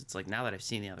impossible because it's like, now that I've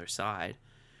seen the other side,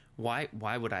 why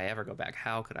would I ever go back?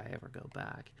 How could I ever go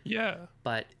back? Yeah.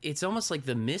 But it's almost like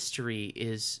the mystery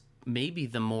is maybe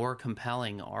the more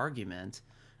compelling argument,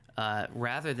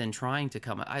 rather than trying to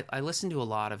come. I listen to a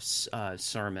lot of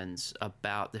sermons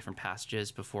about different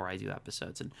passages before I do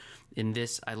episodes, and in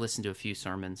this I listen to a few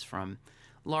sermons from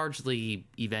largely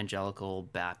evangelical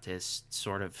Baptist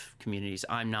sort of communities.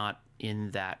 I'm not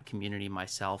in that community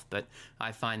myself, but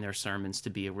I find their sermons to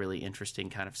be a really interesting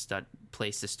kind of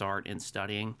place to start in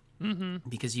studying,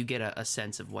 because you get a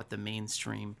sense of what the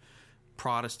mainstream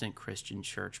Protestant Christian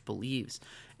church believes.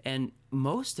 And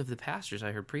most of the pastors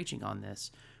I heard preaching on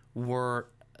this were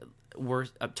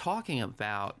talking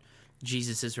about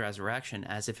Jesus' resurrection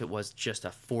as if it was just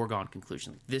a foregone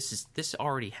conclusion. Like, this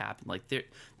already happened. Like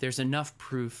there's enough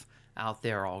proof out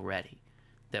there already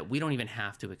that we don't even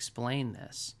have to explain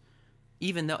this.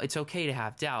 Even though it's okay to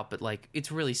have doubt, but like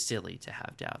it's really silly to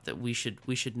have doubt. That we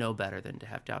should know better than to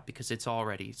have doubt because it's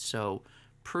already so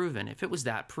proven. If it was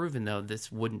that proven, though,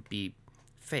 this wouldn't be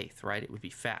faith, right? It would be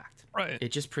fact. Right.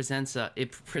 It just presents a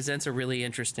really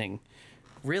interesting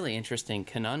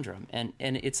conundrum, and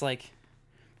it's like,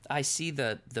 I see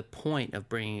the point of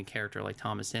bringing a character like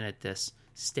Thomas in at this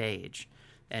stage,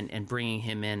 and bringing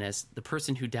him in as the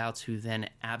person who doubts, who then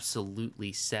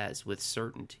absolutely says with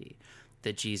certainty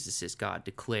that Jesus is God,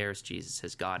 declares Jesus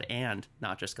as God, and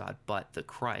not just God, but the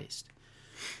Christ.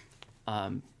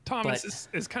 Thomas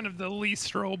is kind of the Lee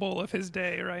Strobel of his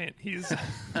day, right? He's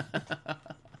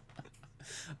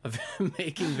of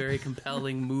making very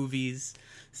compelling movies,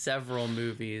 several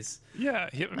movies. Yeah,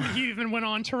 he even went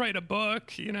on to write a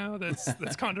book, you know,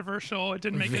 that's controversial. It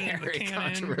didn't make it into the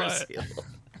canon,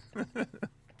 but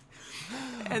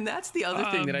and that's the other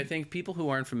thing that I think people who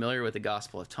aren't familiar with the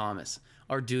Gospel of Thomas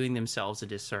are doing themselves a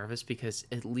disservice, because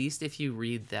at least if you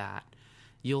read that,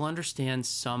 you'll understand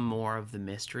some more of the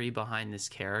mystery behind this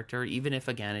character, even if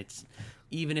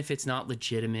it's not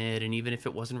legitimate, and even if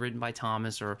it wasn't written by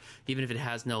Thomas, or even if it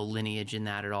has no lineage in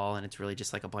that at all, and it's really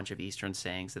just like a bunch of Eastern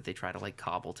sayings that they try to like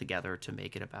cobble together to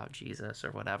make it about Jesus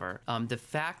or whatever. The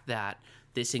fact that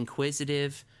this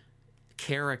inquisitive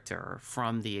character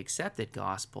from the accepted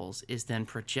Gospels is then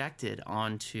projected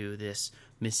onto this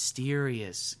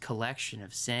mysterious collection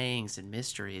of sayings and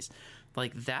mysteries,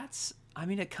 like that's, I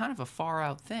mean, a kind of a far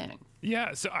out thing.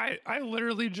 Yeah, so I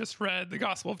literally just read the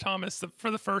Gospel of Thomas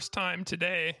for the first time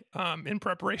today, in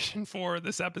preparation for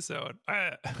this episode.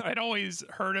 I'd always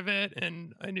heard of it,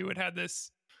 and I knew it had this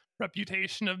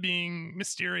reputation of being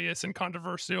mysterious and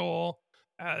controversial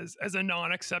as a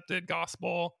non-accepted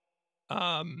gospel.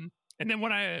 And then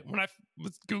when I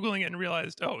was Googling it and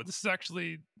realized, oh, this is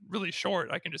actually really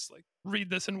short, I can just like read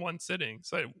this in one sitting.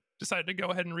 So I decided to go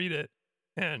ahead and read it.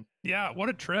 And yeah, what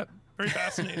a trip. Very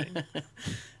fascinating.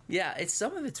 Yeah,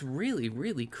 some of it's really,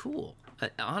 really cool.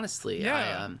 Honestly,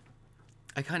 yeah.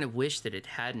 I kind of wish that it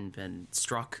hadn't been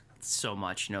struck so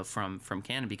much, you know, from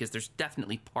canon, because there's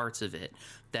definitely parts of it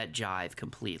that jive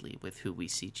completely with who we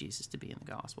see Jesus to be in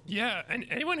the gospel. Yeah, and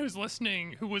anyone who's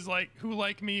listening who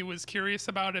like me was curious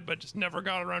about it but just never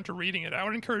got around to reading it, I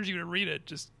would encourage you to read it.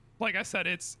 Just like I said,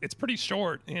 it's pretty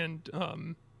short and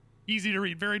easy to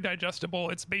read, very digestible.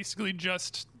 It's basically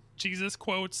just Jesus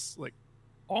quotes, like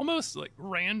almost like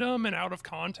random and out of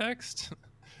context.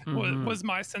 Was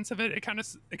my sense of it. It kind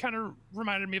of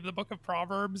reminded me of the book of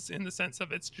Proverbs in the sense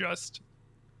of it's just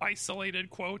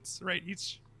isolated quotes, right?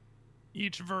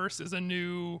 Each verse is a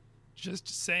new just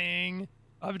saying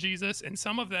of Jesus, and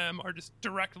some of them are just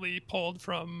directly pulled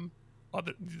from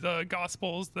the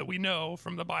Gospels that we know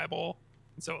from the Bible.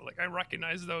 And so like I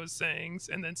recognize those sayings,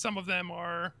 and then some of them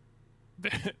are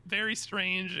very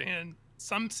strange, and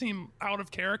some seem out of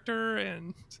character,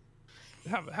 and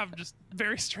have just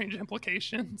very strange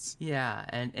implications. Yeah,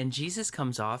 and Jesus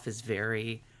comes off as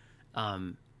very,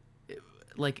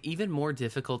 like even more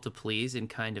difficult to please and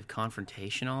kind of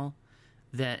confrontational,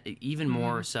 that even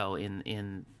more so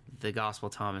in the Gospel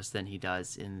of Thomas than he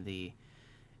does in the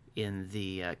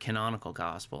canonical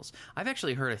Gospels. I've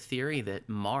actually heard a theory that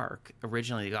Mark,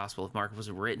 originally the Gospel of Mark, was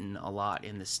written a lot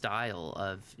in the style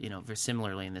of, very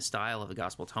similarly in the style of the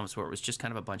Gospel of Thomas, where it was just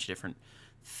kind of a bunch of different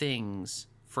things,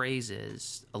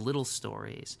 phrases, little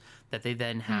stories that they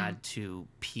then had to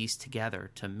piece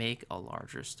together to make a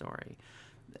larger story.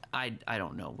 I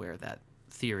don't know where that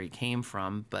theory came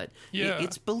from, but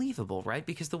it's believable, right?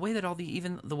 Because the way that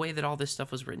the way that all this stuff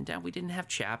was written down, we didn't have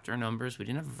chapter numbers, we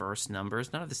didn't have verse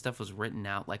numbers, none of this stuff was written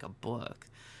out like a book.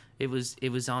 It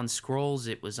was on scrolls.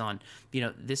 It was on,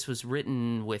 this was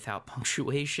written without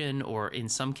punctuation, or in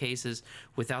some cases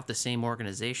without the same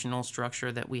organizational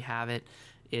structure that we have it.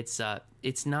 It's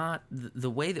not the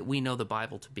way that we know the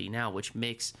Bible to be now, which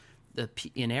makes the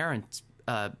inerrant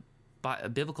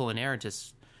biblical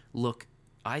inerrantists look,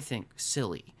 I think,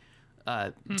 silly.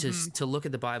 To look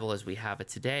at the Bible as we have it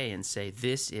today and say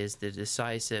this is the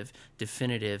decisive,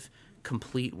 definitive,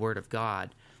 complete Word of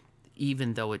God,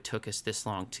 even though it took us this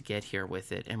long to get here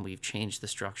with it, and we've changed the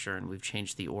structure and we've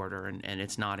changed the order, and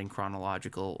it's not in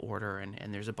chronological order,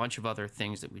 and there's a bunch of other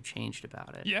things that we changed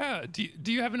about it. Yeah.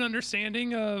 Do you have an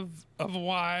understanding of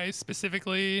why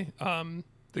specifically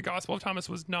the Gospel of Thomas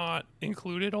was not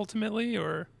included ultimately,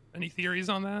 or any theories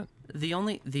on that? The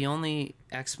only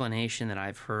explanation that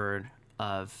I've heard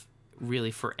of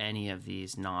really for any of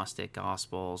these Gnostic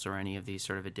Gospels or any of these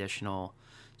sort of additional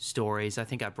stories, I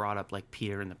think I brought up like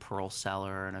Peter and the Pearl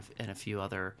Seller and a few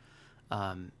other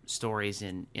stories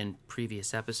in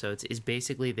previous episodes, is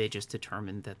basically they just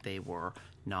determined that they were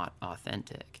not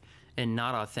authentic. And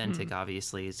not authentic,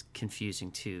 obviously, is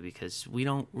confusing too, because we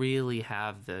don't really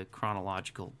have the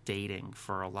chronological dating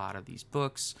for a lot of these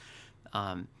books.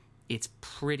 It's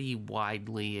pretty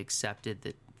widely accepted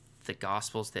that the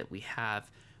Gospels that we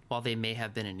have, while they may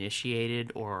have been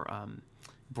initiated or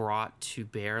brought to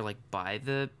bear like by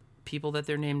the people that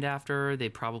they're named after, they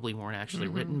probably weren't actually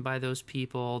written by those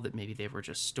people, that maybe they were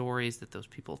just stories that those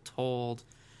people told.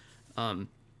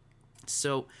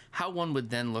 So how one would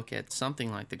then look at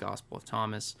something like the Gospel of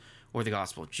Thomas or the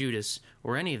Gospel of Judas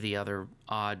or any of the other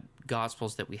odd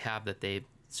Gospels that we have that they've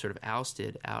sort of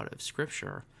ousted out of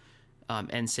Scripture,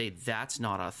 and say that's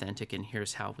not authentic, and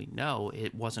here's how we know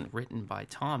it wasn't written by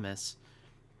Thomas,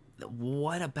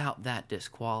 what about that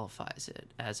disqualifies it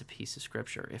as a piece of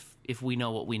Scripture? If we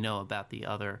know what we know about the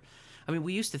other, I mean,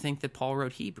 we used to think that Paul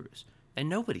wrote Hebrews, and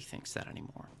nobody thinks that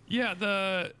anymore. Yeah,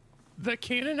 the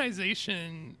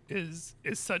canonization is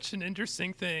such an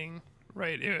interesting thing,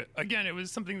 right? It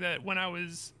was something that when I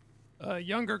was a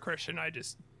younger Christian, I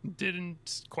just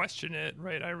didn't question it,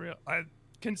 right? I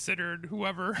considered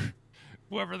whoever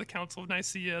the Council of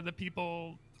Nicaea,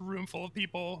 the room full of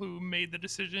people who made the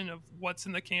decision of what's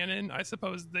in the canon, I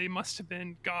suppose they must have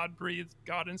been God-breathed,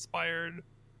 God-inspired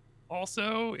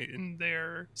also in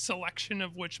their selection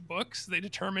of which books they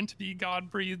determined to be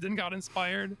God-breathed and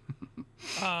God-inspired.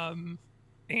 And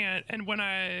when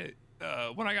I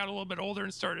got a little bit older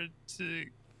and started to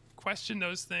question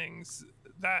those things,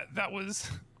 that was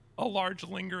a large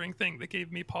lingering thing that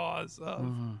gave me pause of,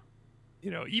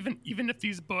 even if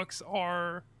these books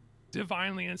are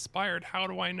divinely inspired, how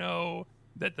do I know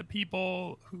that the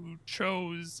people who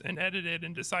chose and edited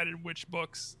and decided which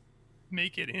books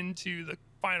make it into the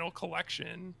final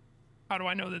collection, how do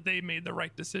I know that they made the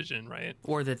right decision, right?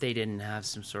 Or that they didn't have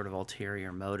some sort of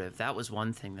ulterior motive. That was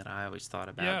one thing that I always thought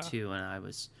about too, and I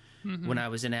was when I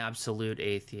was an absolute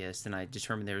atheist and I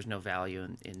determined there was no value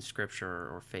in Scripture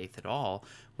or faith at all,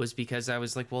 was because I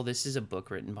was like, well, this is a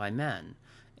book written by men,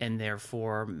 and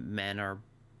therefore men are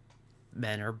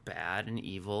bad and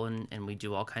evil, and we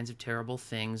do all kinds of terrible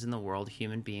things in the world.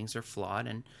 Human beings are flawed,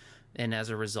 and as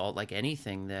a result, like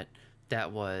anything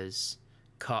that was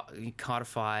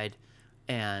codified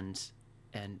and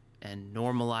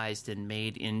normalized and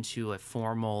made into a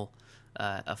formal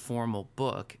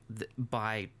book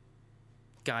by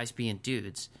guys being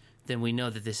dudes, then we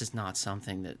know that this is not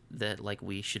something that like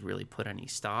we should really put any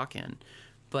stock in.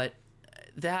 But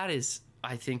that is,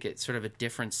 I think, it's sort of a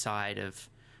different side of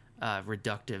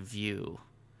reductive view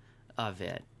of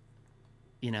it.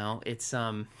 It's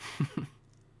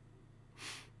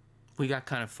we got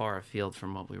kind of far afield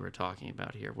from what we were talking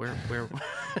about here. Where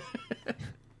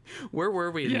where were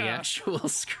we in the actual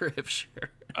Scripture?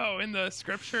 Oh, in the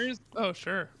Scriptures? Oh,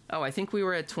 sure. Oh, I think we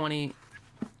were at 20.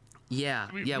 Yeah,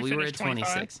 we were at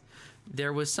 26.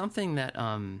 There was something that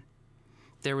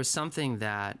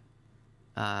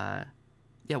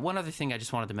Yeah, one other thing I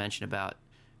just wanted to mention about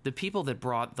the people that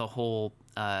brought the whole,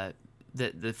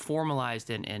 the formalized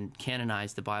and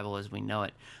canonized the Bible as we know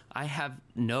it. I have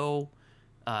no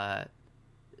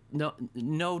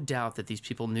doubt that these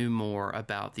people knew more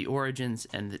about the origins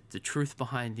and the truth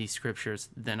behind these scriptures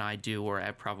than I do, or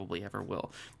I probably ever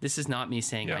will. This is not me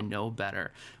saying I know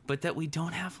better, but that we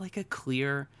don't have like a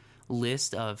clear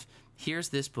list of, here's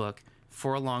this book.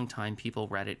 For a long time, people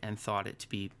read it and thought it to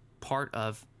be part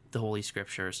of the Holy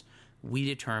Scriptures. We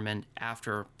determined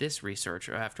after this research,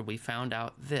 or after we found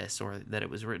out this, or that it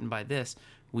was written by this,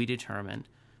 we determined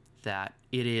that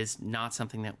it is not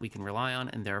something that we can rely on,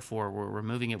 and therefore we're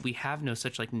removing it. We have no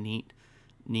such like neat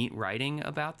writing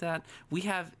about that. We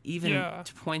have even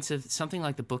to points of something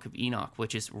like the Book of Enoch,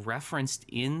 which is referenced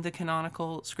in the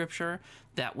canonical scripture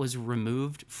that was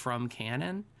removed from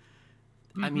canon.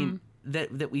 I mean,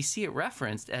 that we see it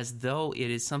referenced as though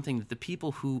it is something that the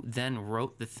people who then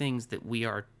wrote the things that we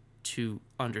are to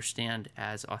understand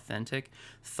as authentic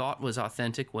thought was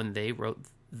authentic when they wrote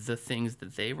the things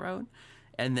that they wrote.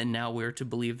 And then now we're to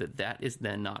believe that that is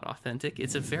then not authentic.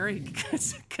 It's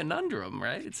it's a conundrum,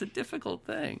 right? It's a difficult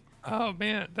thing. Oh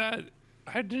man,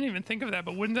 I didn't even think of that,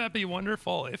 but wouldn't that be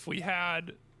wonderful if we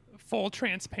had full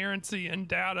transparency and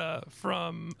data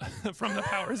from the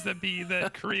powers that be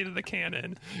that created the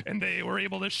canon, and they were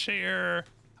able to share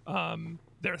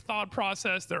their thought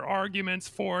process, their arguments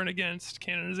for and against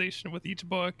canonization with each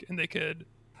book, and they could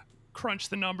crunch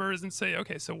the numbers and say,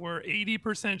 okay, so we're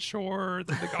 80% sure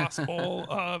that the Gospel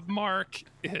of Mark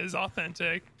is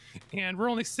authentic, and we're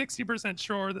only 60%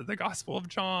 sure that the Gospel of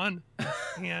John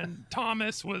and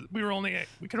Thomas we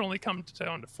could only come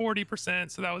down to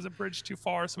 40%, so that was a bridge too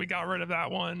far, so we got rid of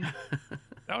that one.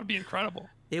 That would be incredible.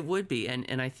 It would be,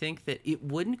 and I think that it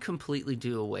wouldn't completely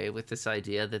do away with this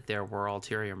idea that there were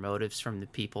ulterior motives from the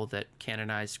people that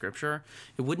canonized Scripture.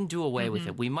 It wouldn't do away with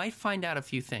it. We might find out a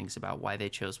few things about why they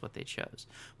chose what they chose,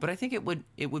 but I think it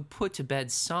would put to bed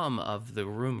some of the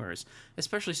rumors,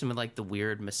 especially some of like the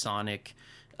weird Masonic,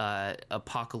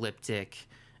 apocalyptic,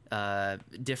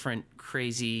 different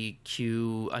crazy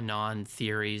QAnon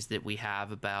theories that we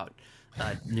have about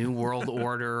New World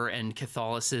Order and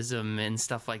Catholicism and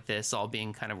stuff like this all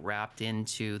being kind of wrapped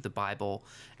into the Bible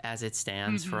as it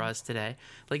stands for us today.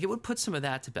 Like, it would put some of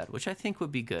that to bed, which I think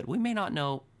would be good. We may not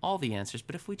know all the answers,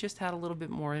 but if we just had a little bit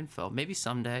more info, maybe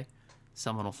someday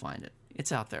someone will find it.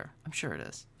 It's out there. I'm sure it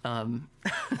is.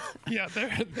 Yeah,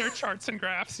 they're charts and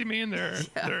graphs. You mean they're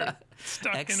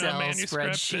stuck Excel in a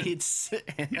manuscript spreadsheets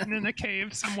and in a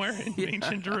cave somewhere in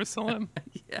ancient Jerusalem.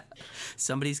 Yeah,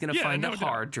 somebody's gonna find a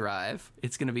hard drive.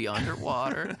 It's gonna be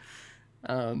underwater.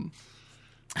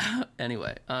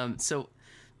 Anyway, so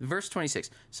verse 26.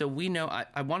 So we know,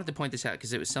 I wanted to point this out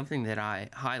because it was something that I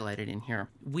highlighted in here.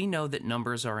 We know that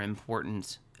numbers are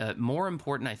important, more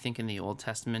important, I think, in the Old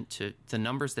Testament. To the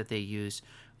numbers that they use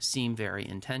seem very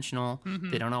intentional.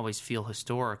 They don't always feel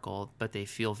historical, but they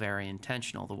feel very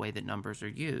intentional, the way that numbers are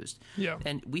used. Yeah.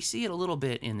 And we see it a little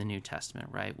bit in the New Testament,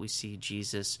 right? We see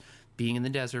Jesus being in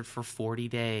the desert for 40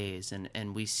 days,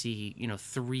 and we see,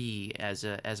 3 as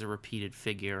a repeated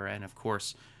figure. And of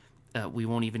course, we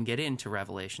won't even get into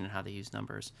Revelation and how they use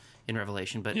numbers in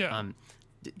Revelation, but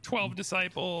 12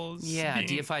 disciples.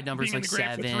 Deified numbers like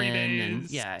 7, and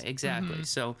exactly.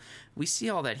 So we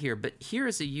see all that here, but here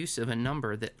is a use of a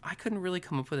number that I couldn't really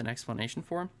come up with an explanation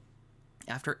for.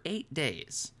 After 8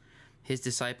 days, his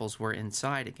disciples were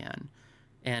inside again,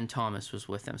 and Thomas was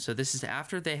with them. So this is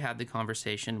after they had the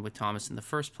conversation with Thomas in the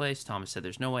first place. Thomas said,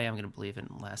 "There's no way I'm going to believe it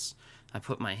unless I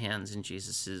put my hands in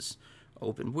Jesus's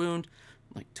open wound."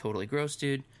 Like, totally gross,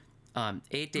 dude.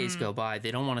 8 days go by.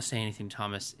 They don't want to say anything to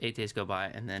Thomas. 8 days go by,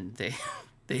 and then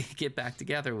they get back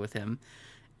together with him.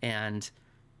 And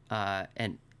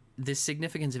the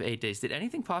significance of 8 days. Did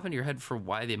anything pop into your head for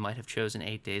why they might have chosen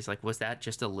 8 days? Like, was that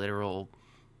just a literal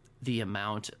the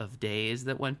amount of days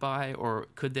that went by, or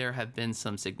could there have been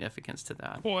some significance to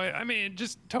that? Boy, I mean,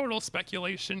 just total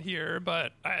speculation here,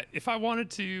 but if I wanted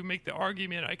to make the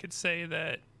argument, I could say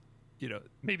that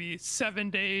maybe 7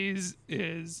 days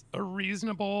is a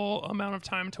reasonable amount of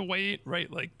time to wait, right?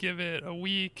 Like, give it a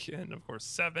week. And of course,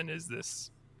 7 is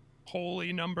this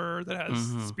holy number that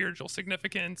has spiritual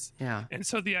significance. Yeah. And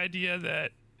so the idea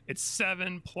that it's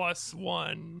 7 plus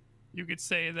 1, you could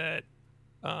say that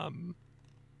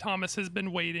Thomas has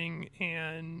been waiting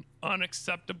an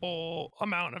unacceptable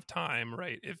amount of time,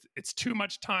 right? If it's too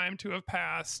much time to have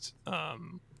passed,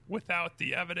 without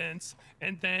the evidence,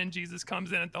 and then Jesus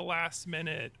comes in at the last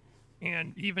minute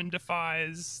and even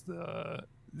defies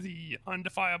the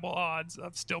undefiable odds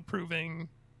of still proving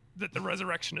that the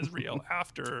resurrection is real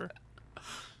after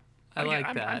I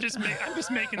like that. I'm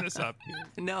just making this up.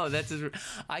 No,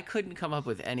 I couldn't come up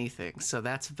with anything, so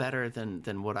that's better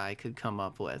than what I could come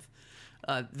up with.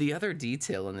 The other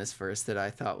detail in this verse that I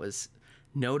thought was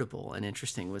notable and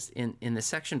interesting was in the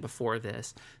section before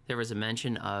this, there was a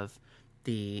mention of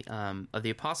the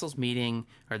apostles meeting,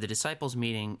 or the disciples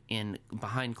meeting in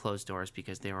behind closed doors,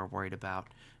 because they were worried about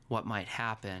what might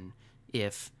happen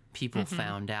if people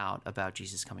found out about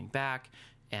Jesus coming back,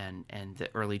 and the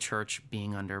early church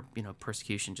being under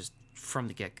persecution just from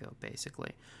the get-go,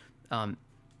 basically.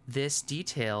 This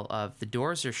detail of the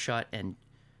doors are shut and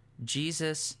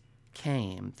Jesus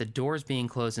came, the doors being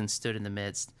closed, and stood in the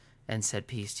midst and said,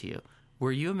 "Peace to you."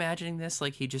 Were you imagining this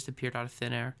like he just appeared out of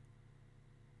thin air?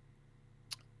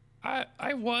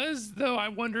 I was, though. I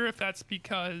wonder if that's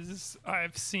because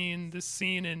I've seen this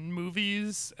scene in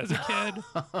movies as a kid,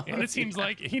 and it seems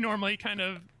like he normally kind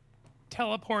of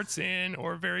teleports in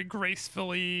or very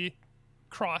gracefully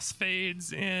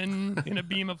crossfades in a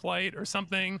beam of light or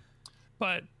something.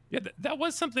 But yeah, that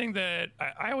was something that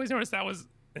I always noticed. That was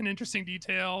an interesting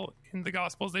detail in the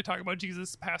Gospels. They talk about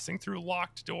Jesus passing through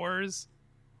locked doors,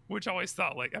 which I always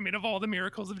thought, like, I mean, of all the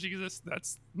miracles of Jesus,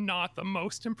 that's not the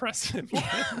most impressive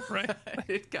one, right?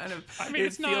 It kind of, I mean,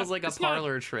 it feels like a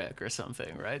parlor trick or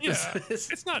something, right? Yeah,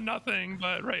 it's not nothing,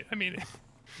 but right. I mean,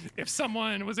 if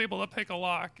someone was able to pick a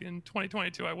lock in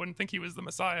 2022, I wouldn't think he was the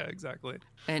Messiah exactly.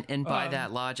 And by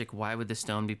that logic, why would the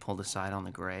stone be pulled aside on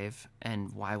the grave?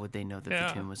 And why would they know that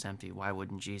the tomb was empty? Why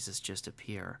wouldn't Jesus just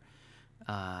appear?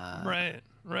 Right.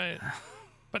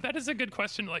 But that is a good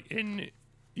question. Like in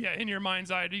your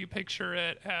mind's eye, do you picture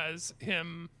it as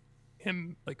him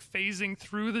like phasing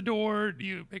through the door? Do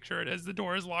you picture it as the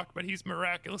door is locked, but he's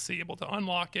miraculously able to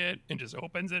unlock it and just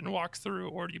opens it and walks through?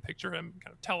 Or do you picture him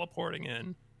kind of teleporting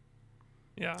in?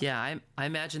 Yeah, I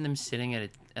imagine them sitting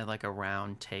at like a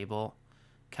round table,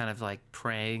 kind of like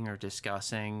praying or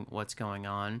discussing what's going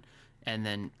on. And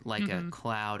then, like a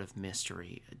cloud of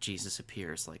mystery, Jesus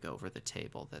appears like over the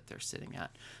table that they're sitting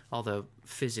at. Although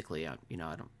physically, I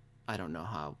don't know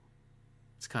how.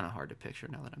 It's kind of hard to picture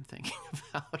now that I'm thinking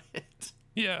about it.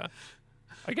 Yeah,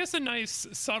 I guess a nice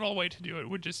subtle way to do it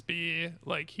would just be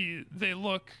like they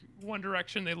look one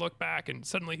direction, they look back, and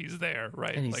suddenly he's there,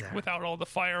 right? Exactly. Like without all the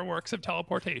fireworks of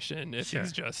teleportation, if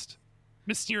he's just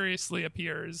mysteriously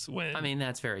appears when. I mean,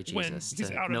 that's very Jesus. When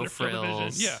he's out of no their field of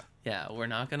frills. vision. Yeah, we're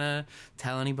not gonna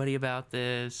tell anybody about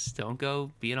this. Don't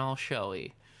go being all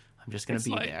showy. I'm just gonna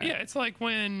be there. Yeah, it's like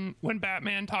when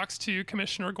Batman talks to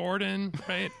Commissioner Gordon,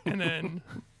 right? And then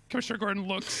Commissioner Gordon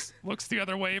looks the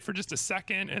other way for just a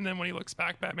second, and then when he looks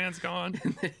back, Batman's gone.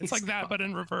 It's like that, but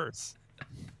in reverse.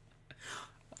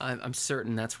 I'm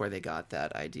certain that's where they got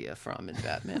that idea from in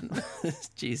Batman.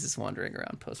 Jesus wandering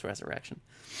around post-resurrection.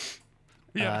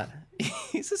 Yeah,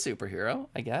 he's a superhero,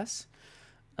 I guess.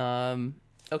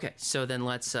 Okay, so then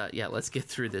let's get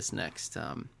through this next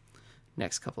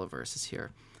couple of verses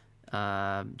here.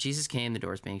 Jesus came, the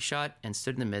doors being shut, and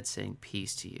stood in the midst, saying,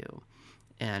 "Peace to you."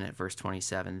 And at verse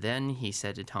 27, then he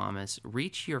said to Thomas,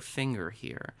 "Reach your finger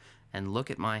here and look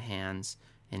at my hands,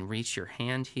 and reach your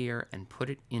hand here and put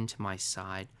it into my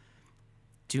side.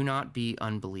 Do not be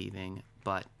unbelieving,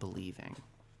 but believing."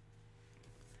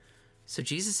 So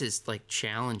Jesus is like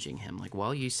challenging him, like,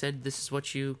 well, you said this is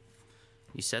what you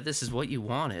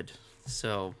wanted,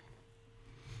 so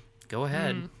go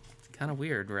ahead. It's kind of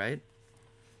weird, right?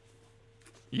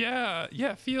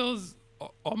 Yeah, feels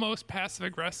almost passive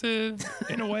aggressive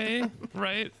in a way,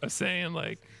 right? Of saying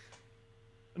like,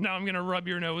 now I'm gonna rub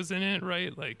your nose in it,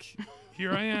 right? Like,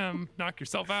 here I am, knock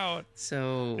yourself out.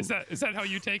 So is that how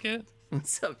you take it?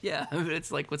 What's up? Yeah,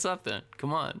 it's like, what's up then?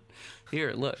 Come on,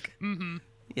 here, look.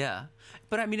 Yeah,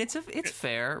 but I mean, it's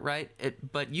fair, right?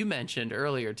 But you mentioned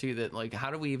earlier too that, like,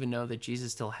 how do we even know that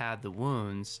Jesus still had the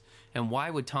wounds, and why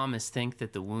would Thomas think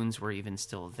that the wounds were even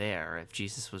still there? If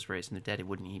Jesus was raised from the dead,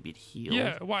 wouldn't he be healed?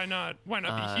 Yeah, why not? Why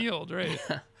not be healed, right?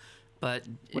 But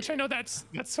which I know that's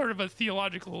sort of a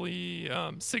theologically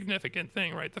significant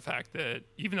thing, right? The fact that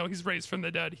even though he's raised from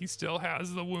the dead, he still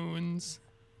has the wounds.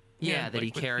 Yeah, that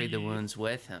he carried the wounds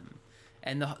with him.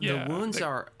 And the wounds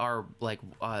are like,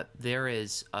 there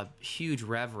is a huge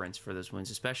reverence for those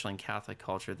wounds, especially in Catholic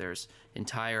culture. There's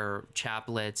entire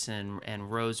chaplets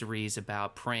and rosaries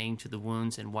about praying to the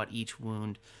wounds and what each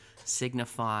wound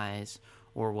signifies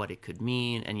or what it could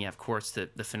mean. And yeah, of course, the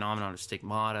phenomenon of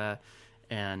stigmata.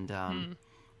 And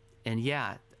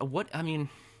yeah, what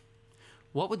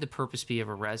would the purpose be of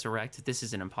a resurrected? This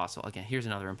is an impossible. Again, here's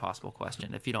another impossible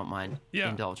question, if you don't mind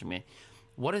indulging me.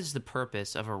 What is the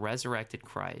purpose of a resurrected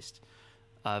Christ,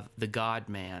 of the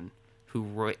God-man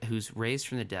who's raised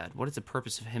from the dead? What is the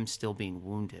purpose of him still being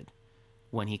wounded?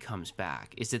 when he comes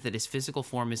back? Is it that his physical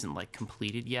form isn't like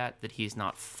completed yet, that he's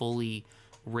not fully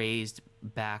raised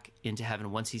back into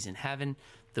heaven? Once he's in heaven,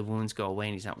 the wounds go away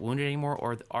and he's not wounded anymore?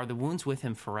 Or are the wounds with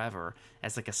him forever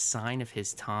as like a sign of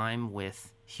his time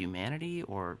with humanity?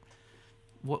 Or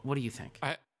what do you think?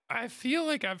 I feel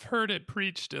like I've heard it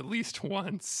preached at least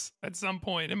once at some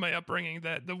point in my upbringing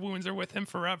that the wounds are with him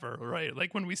forever, right?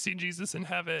 Like when we see Jesus in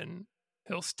heaven,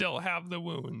 he'll still have the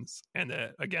wounds, and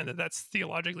that's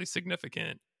theologically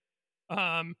significant.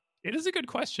 It is a good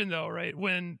question though, right?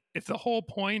 If the whole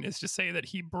point is to say that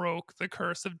he broke the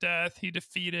curse of death, he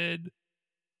defeated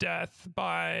death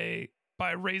by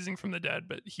raising from the dead,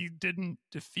 but he didn't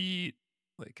defeat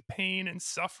like pain and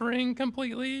suffering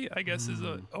completely, I guess is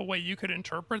a way you could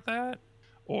interpret that,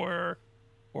 or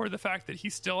the fact that he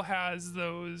still has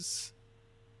those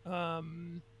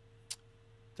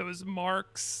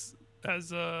marks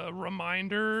as a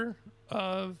reminder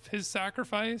of his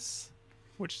sacrifice,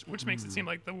 which makes it seem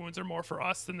like the wounds are more for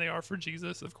us than they are for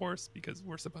Jesus, of course, because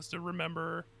we're supposed to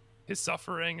remember his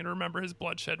suffering and remember his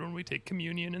bloodshed when we take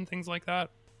communion and things like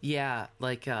that. Yeah,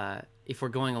 like if we're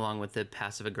going along with the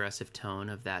passive-aggressive tone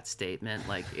of that statement,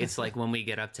 like it's like when we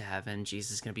get up to heaven,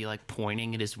 Jesus is going to be like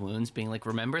pointing at his wounds, being like,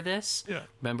 remember this? Yeah.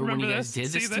 Remember when you guys did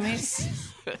this to me?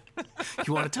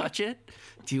 You want to touch it?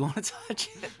 Do you want to touch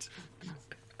it?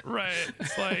 Right.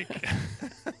 It's like...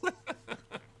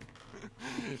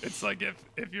 it's like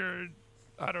if you're...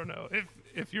 I don't know,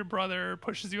 if your brother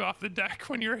pushes you off the deck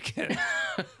when you're a kid,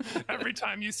 every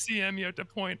time you see him, you have to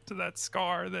point to that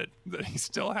scar that you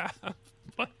still have.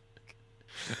 Like,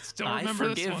 still remember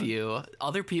I forgive you.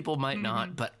 Other people might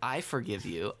not, but I forgive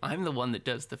you. I'm the one that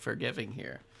does the forgiving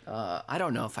here. I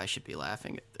don't know if I should be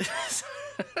laughing at this.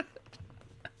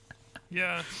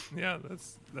 Yeah,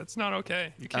 that's not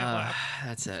okay. You can't laugh.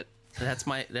 That's it. There's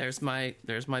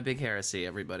my big heresy,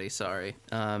 everybody. Sorry.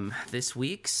 This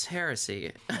week's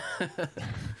heresy.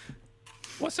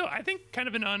 Well, so I think kind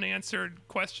of an unanswered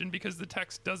question, because the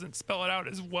text doesn't spell it out,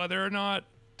 is whether or not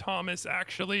Thomas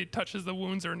actually touches the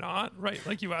wounds or not, right?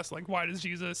 Like you asked, like, why does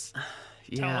Jesus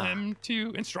tell him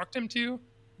to, instruct him to?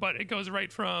 But it goes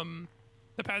right from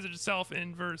the passage itself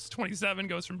in verse 27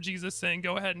 goes from Jesus saying,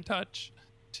 go ahead and touch,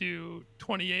 to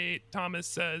 28, Thomas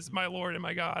says, my Lord and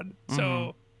my God.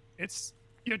 So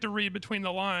you have to read between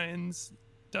the lines.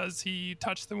 Does he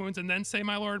touch the wounds and then say,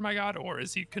 my Lord, my God? Or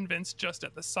is he convinced just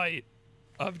at the sight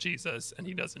of Jesus and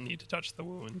he doesn't need to touch the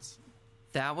wounds?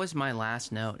 That was my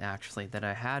last note, actually, that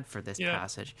I had for this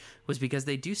passage, was because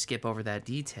they do skip over that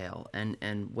detail. And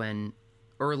when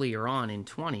earlier on in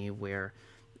 20, where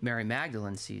Mary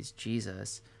Magdalene sees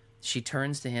Jesus, she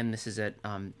turns to him. This is at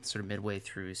sort of midway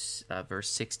through verse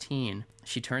 16.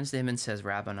 She turns to him and says,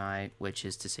 Rabboni, which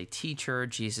is to say, teacher.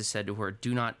 Jesus said to her,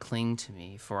 do not cling to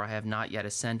me, for I have not yet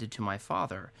ascended to my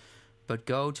Father. But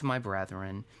go to my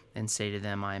brethren and say to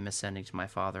them, I am ascending to my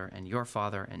Father and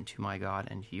to my God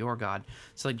and to your God.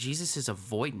 So like Jesus is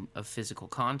avoidant of physical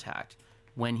contact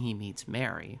when he meets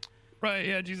Mary. Right,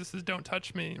 yeah, Jesus says, don't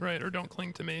touch me, right, or don't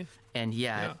cling to me. And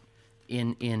yet,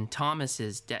 in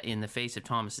Thomas's in the face of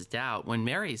Thomas's doubt, when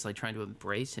Mary's like trying to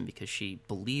embrace him because she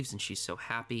believes and she's so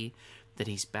happy that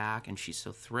he's back and she's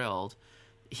so thrilled,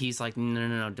 he's like,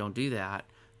 no, don't do that.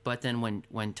 But then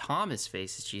when Thomas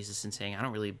faces Jesus and saying, I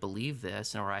don't really believe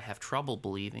this, or I have trouble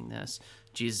believing this,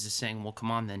 Jesus is saying, well,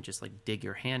 come on then, just like dig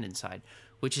your hand inside,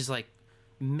 which is like,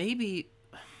 maybe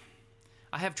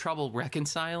I have trouble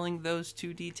reconciling those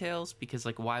two details, because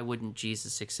like, why wouldn't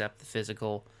Jesus accept the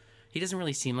physical? He doesn't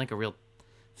really seem like a real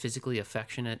physically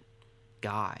affectionate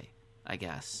guy, I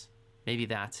guess. Maybe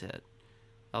that's it.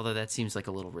 Although that seems like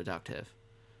a little reductive.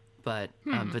 But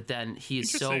then he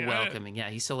is so welcoming. Yeah,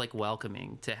 he's so like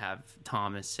welcoming to have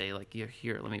Thomas say like, "You're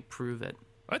here. Let me prove it."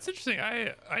 That's interesting.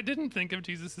 I didn't think of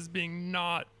Jesus as being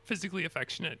not physically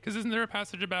affectionate, because isn't there a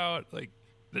passage about like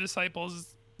the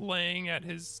disciples laying at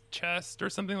his chest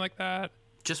or something like that?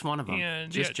 Just one of them.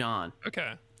 And, just John.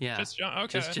 Okay. Yeah. Just John.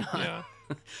 Okay. Just John. Yeah.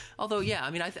 Although, yeah,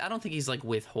 I mean, I don't think he's like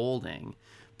withholding,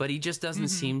 but he just doesn't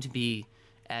seem to be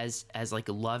as like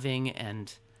loving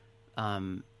and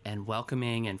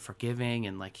welcoming and forgiving,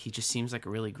 and like he just seems like a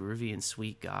really groovy and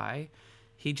sweet guy.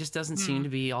 He just doesn't seem to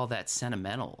be all that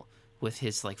sentimental with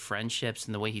his like friendships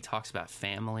and the way he talks about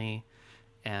family,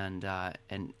 and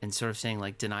sort of saying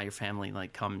like, deny your family,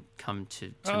 like come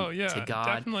to God,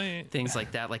 definitely. Things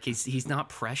like that. Like he's not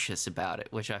precious about it,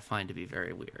 which I find to be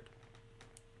very weird.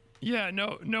 Yeah,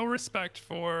 no respect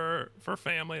for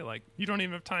family. Like you don't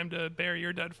even have time to bury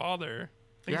your dead father.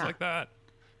 Things like that.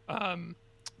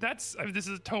 This is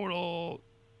a total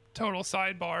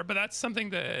sidebar, but that's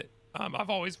something that I've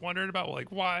always wondered about.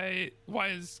 Like why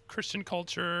is Christian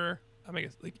culture I mean,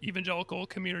 like evangelical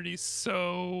communities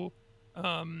so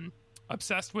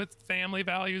obsessed with family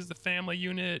values, the family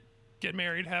unit, get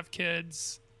married, have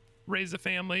kids, raise a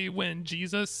family, when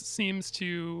Jesus seems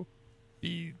to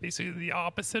be basically the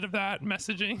opposite of that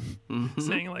messaging,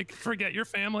 saying like, forget your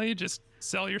family, just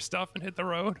sell your stuff and hit the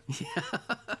road.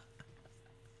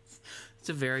 It's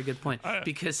a very good point,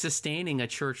 because sustaining a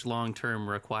church long term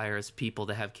requires people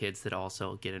to have kids that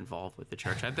also get involved with the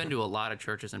church. I've been to a lot of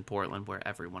churches in Portland where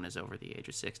everyone is over the age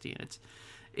of 60, and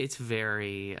it's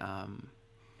very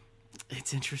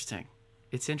it's interesting.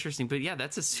 It's interesting, but yeah,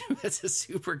 that's a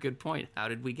super good point. How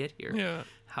did we get here? Yeah.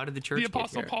 How did the church The get here?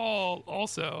 Apostle Paul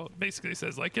also basically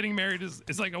says like getting married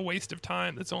is like a waste of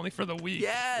time. That's only for the weak.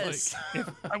 Yes. Like,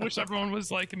 I wish everyone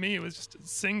was like me. It was just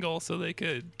single so they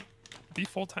could be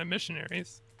full-time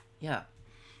missionaries. Yeah.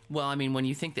 Well, I mean, when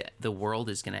you think that the world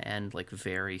is going to end like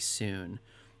very soon,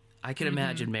 I can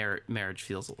imagine marriage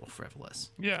feels a little frivolous.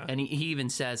 Yeah. And he even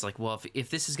says like, well, if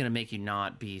this is going to make you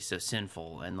not be so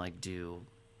sinful and like do,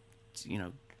 you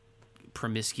know,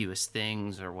 promiscuous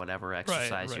things or whatever,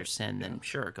 exercise your sin, then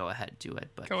sure, go ahead, do it.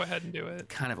 But go ahead and do it.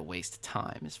 Kind of a waste of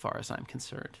time as far as I'm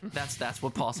concerned. That's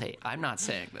what Paul's saying. I'm not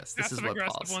saying this. This Passive is what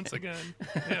aggressive Paul's once saying. again.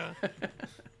 Yeah.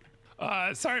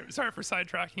 Sorry for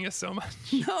sidetracking us so much.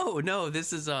 No,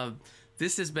 this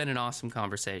has been an awesome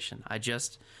conversation. I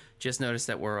just noticed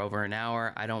that we're over an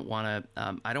hour. I don't want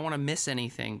to miss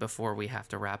anything before we have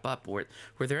to wrap up. Were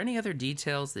there any other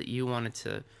details that you wanted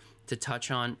to touch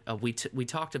on? We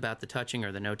talked about the touching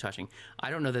or the no touching.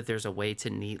 I don't know that there's a way to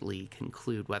neatly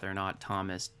conclude whether or not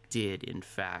Thomas did in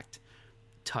fact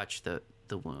touch the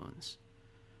wounds.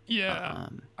 Yeah.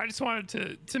 I just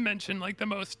wanted to mention like the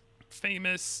most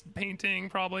famous painting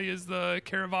probably is the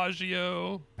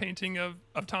Caravaggio painting of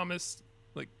Thomas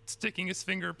like sticking his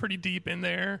finger pretty deep in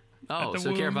there. Oh, so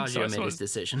wound. Caravaggio made his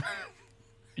decision.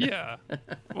 Yeah.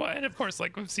 Well, and of course,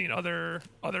 like we've seen other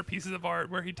pieces of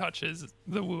art where he touches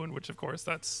the wound, which of course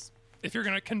that's, if you're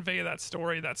going to convey that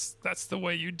story, that's the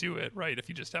way you do it, right? If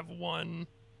you just have one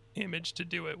image to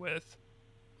do it with.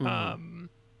 Yeah,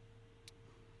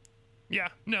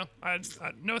 no, I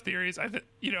no theories. I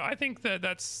think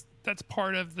that's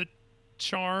part of the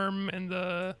charm and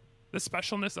the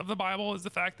specialness of the Bible is the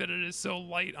fact that it is so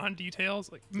light on details,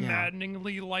 like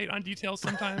maddeningly light on details.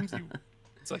 Sometimes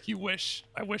it's like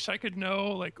I wish I could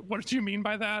know, like, what did you mean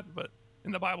by that? But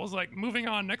in the Bible's like, moving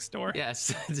on, next door.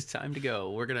 Yes, it's time to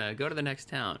go. We're gonna go to the next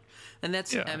town, and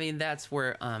that's I mean that's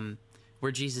where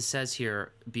Jesus says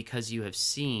here, because you have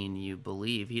seen, you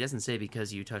believe. He doesn't say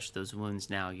because you touched those wounds,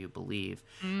 now you believe.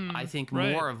 I think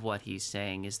more of what he's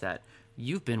saying is that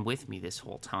you've been with me this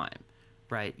whole time,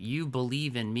 right? You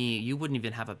believe in me. You wouldn't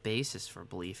even have a basis for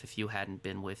belief if you hadn't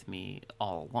been with me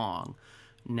all along.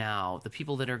 Now, the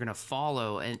people that are going to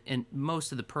follow, and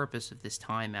most of the purpose of this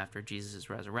time after Jesus is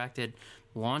resurrected,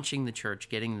 launching the church,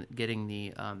 getting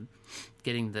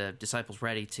the disciples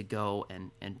ready to go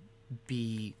and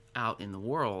be out in the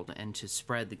world and to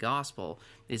spread the gospel,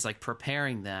 is like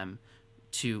preparing them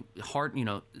to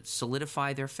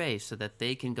solidify their faith so that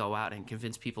they can go out and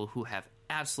convince people who have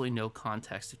absolutely no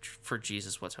context for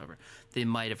Jesus whatsoever. They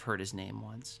might have heard his name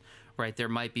once, right? There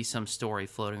might be some story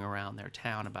floating around their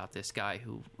town about this guy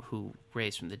who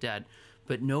raised from the dead,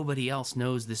 but nobody else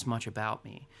knows this much about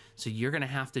me. So you're going to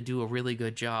have to do a really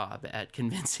good job at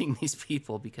convincing these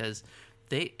people, because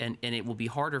and it will be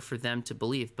harder for them to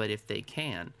believe, but if they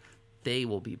can, they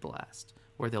will be blessed,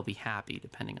 or they'll be happy,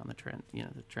 depending on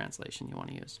the translation you want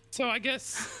to use. So I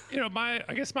guess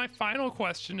my final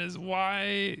question is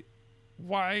why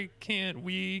can't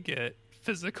we get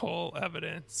physical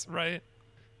evidence, right?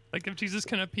 Like if Jesus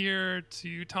can appear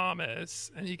to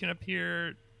Thomas and he can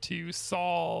appear to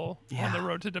Saul on the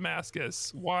road to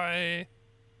Damascus, why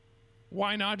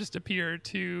not just appear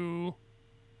to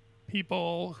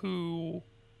people who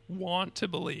want to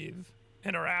believe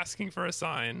and are asking for a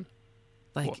sign?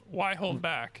 Like, why hold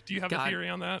back? Do you have a theory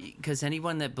on that? Because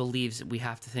anyone that believes, we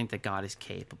have to think that God is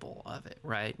capable of it,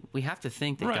 right? We have to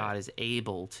think that God is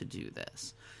able to do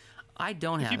this. I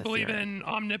don't have a theory. If you believe in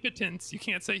omnipotence, you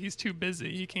can't say he's too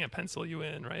busy. He can't pencil you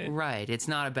in, right? Right. It's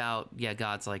not about,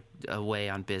 God's like away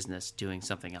on business doing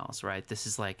something else, right? This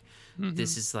is like,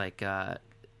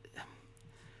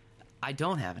 I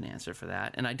don't have an answer for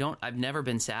that, and I've never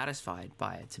been satisfied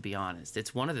by it, to be honest.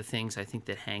 It's one of the things I think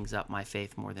that hangs up my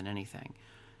faith more than anything.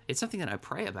 It's something that I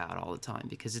pray about all the time,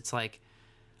 because it's like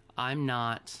I'm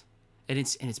not, and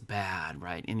it's bad,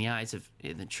 right? In the eyes of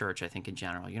the church, I think in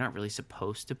general, you're not really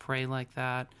supposed to pray like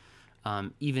that.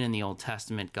 Even in the Old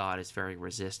Testament, God is very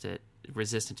resistant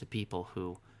to people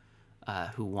who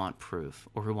want proof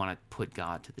or who want to put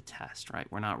God to the test, right?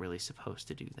 We're not really supposed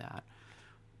to do that.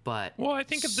 But Well, I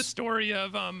think of the story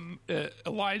of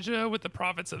Elijah with the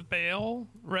prophets of Baal,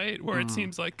 right? Where it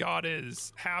seems like God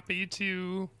is happy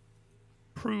to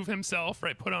prove himself,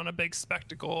 right? Put on a big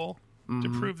spectacle to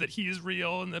prove that he is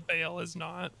real and that Baal is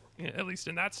not, at least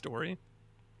in that story.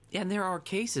 and there are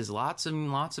cases, lots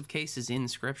and lots of cases in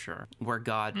Scripture where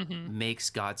God makes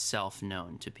God's self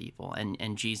known to people,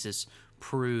 and Jesus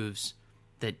proves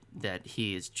that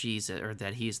he is Jesus, or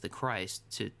that he is the Christ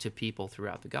to people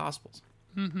throughout the Gospels.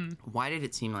 Why did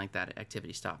it seem like that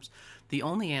activity stops? The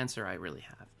only answer I really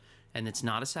have, and it's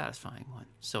not a satisfying one,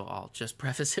 so I'll just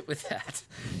preface it with that,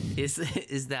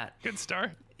 is that Good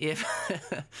start. if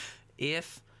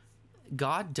if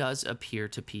God does appear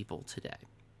to people today,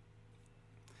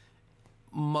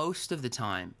 most of the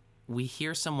time we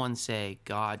hear someone say,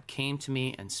 God came to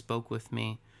me and spoke with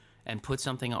me and put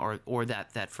something, or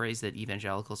that phrase that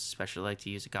evangelicals especially like to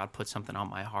use, God put something on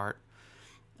my heart.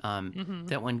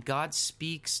 That when God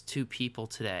speaks to people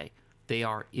today, they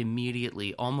are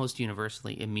immediately, almost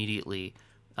universally,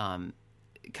 kind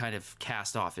of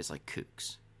cast off as like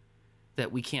kooks.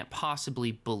 That we can't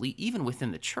possibly believe, even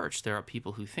within the church, there are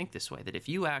people who think this way, that if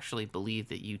you actually believe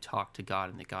that you talked to God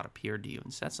and that God appeared to you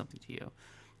and said something to you,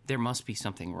 there must be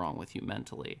something wrong with you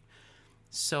mentally.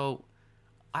 So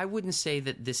I wouldn't say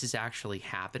that this is actually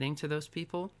happening to those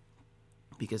people,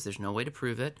 because there's no way to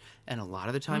prove it. And a lot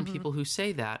of the time, people who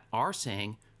say that are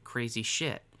saying crazy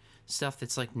shit, stuff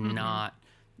that's like not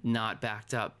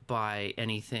backed up by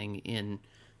anything in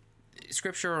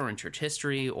Scripture or in church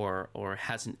history, or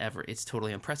hasn't ever. It's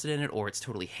totally unprecedented, or it's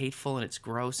totally hateful and it's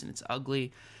gross and it's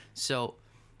ugly. So,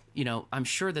 I'm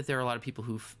sure that there are a lot of people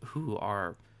who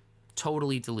are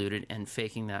totally deluded and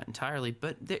faking that entirely.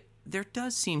 But there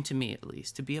does seem to me, at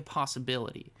least, to be a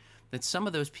possibility that some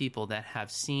of those people that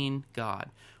have seen God,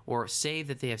 or say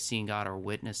that they have seen God or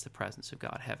witnessed the presence of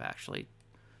God, have actually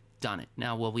done it.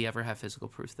 Now, will we ever have physical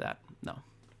proof of that? No.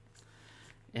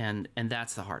 And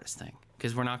that's the hardest thing,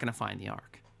 because we're not going to find the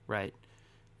ark, right?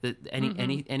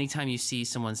 Anytime you see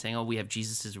someone saying, "Oh, we have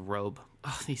Jesus's robe,"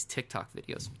 these TikTok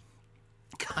videos.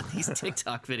 God, these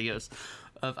TikTok videos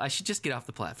of, I should just get off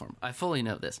the platform. I fully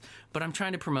know this, but I'm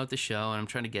trying to promote the show and I'm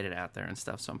trying to get it out there and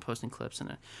stuff. So I'm posting clips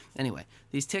and anyway,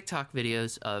 these TikTok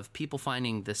videos of people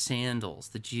finding the sandals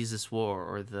that Jesus wore,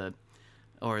 or the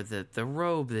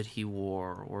robe that he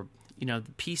wore, or the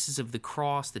pieces of the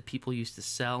cross that people used to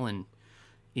sell in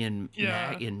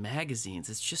magazines.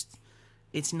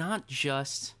 It's not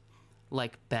just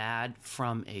like bad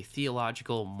from a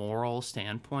theological, moral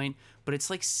standpoint, but it's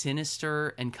like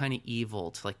sinister and kind of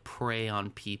evil to like prey on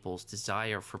people's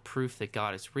desire for proof that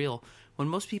God is real, when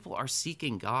most people are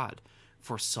seeking God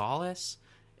for solace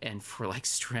and for like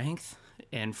strength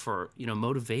and for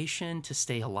motivation to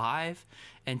stay alive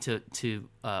and to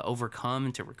overcome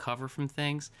and to recover from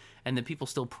things, and that people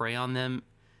still prey on them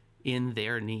in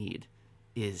their need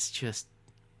is just,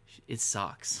 it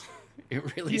sucks.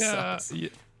 It really sucks.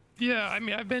 Yeah, I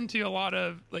mean, I've been to a lot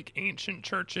of like ancient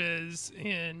churches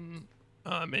in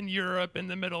Europe and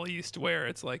the Middle East, where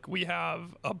it's like we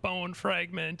have a bone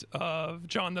fragment of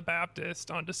John the Baptist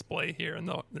on display here,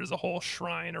 and there's a whole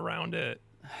shrine around it,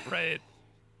 right?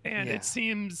 And it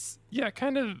seems,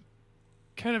 kind of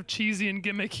cheesy and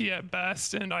gimmicky at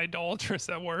best, and idolatrous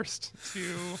at worst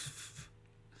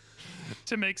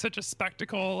to make such a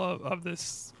spectacle of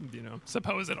this,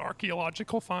 supposed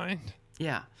archaeological find.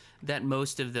 Yeah, that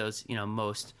most of those,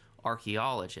 most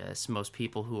archaeologists, most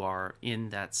people who are in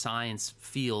that science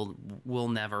field will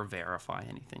never verify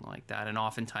anything like that, and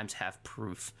oftentimes have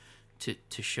proof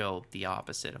to show the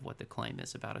opposite of what the claim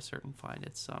is about a certain find.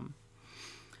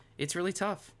 It's really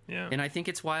tough. Yeah. And I think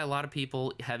it's why a lot of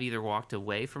people have either walked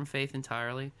away from faith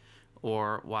entirely,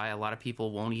 or why a lot of people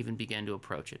won't even begin to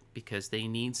approach it, because they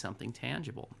need something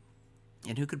tangible.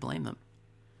 And who could blame them?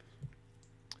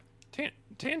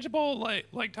 Tangible,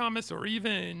 like Thomas, or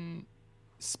even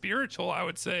spiritual, I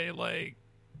would say,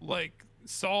 like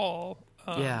Saul.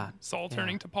 Saul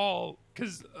turning to Paul,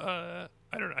 because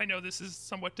I know this is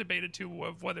somewhat debated too,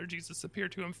 of whether Jesus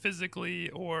appeared to him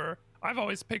physically, or I've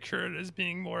always pictured it as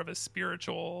being more of a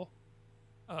spiritual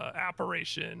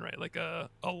apparition, right? Like a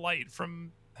light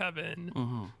from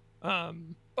heaven.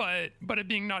 But it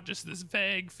being not just this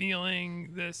vague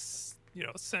feeling, this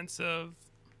sense of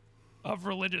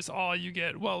religious awe you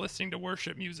get while listening to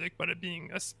worship music, but it being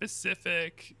a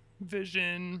specific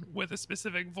vision with a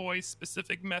specific voice,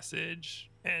 specific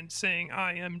message, and saying,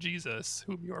 "I am Jesus,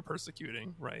 whom you are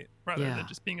persecuting," right? Rather than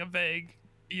just being a vague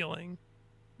feeling.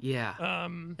 Yeah.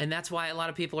 And that's why a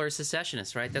lot of people are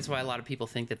secessionists, right? That's why a lot of people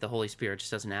think that the Holy Spirit just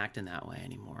doesn't act in that way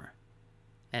anymore.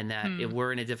 and that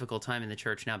we're in a difficult time in the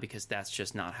church now because that's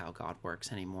just not how God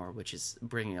works anymore, which is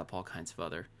bringing up all kinds of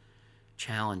other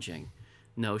challenging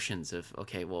notions of,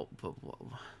 okay, well, but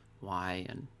why?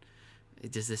 And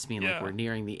does this mean like we're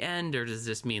nearing the end, or does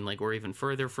this mean like we're even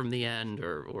further from the end,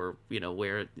 or you know,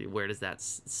 where does that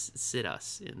sit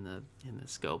us in the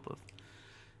scope of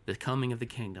the coming of the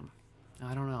kingdom?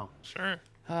 I don't know. Sure.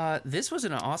 This was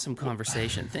an awesome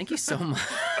conversation. Thank you so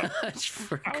much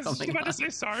for coming on. I was just about to say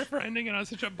sorry for ending it on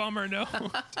such a bummer note.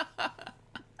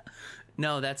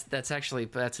 No, that's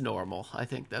normal. I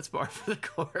think that's par for the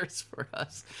course for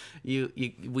us.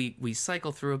 We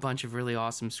cycle through a bunch of really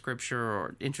awesome scripture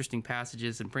or interesting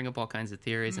passages and bring up all kinds of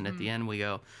theories, and at the end we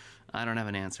go, I don't have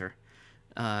an answer.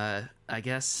 I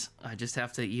guess I just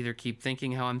have to either keep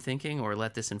thinking how I'm thinking or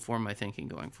let this inform my thinking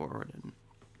going forward.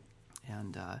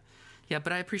 And yeah,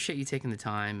 but I appreciate you taking the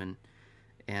time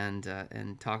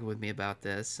and talking with me about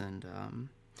this. And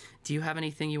do you have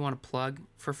anything you want to plug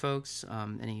for folks?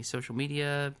 Any social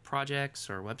media projects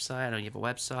or website? I know you have a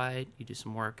website. You do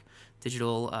some work,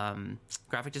 digital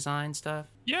graphic design stuff.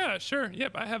 Yeah, sure.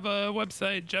 Yep, I have a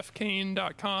website,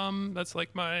 jeffkane.com. That's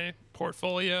like my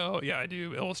portfolio. Yeah, I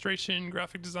do illustration,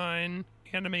 graphic design,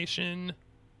 animation,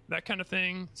 that kind of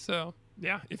thing. So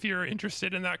yeah, if you're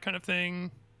interested in that kind of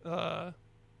thing,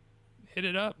 hit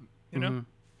it up, you know?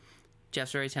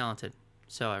 Jeff's very talented,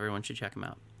 so everyone should check him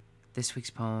out. This week's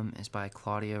poem is by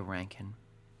Claudia Rankin.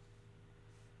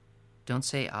 Don't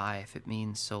say I if it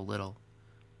means so little.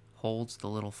 Holds the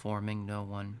little forming no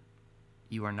one.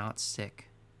 You are not sick,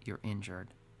 you're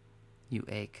injured. You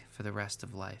ache for the rest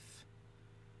of life.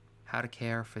 How to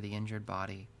care for the injured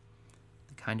body,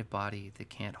 the kind of body that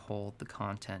can't hold the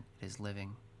content it is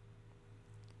living.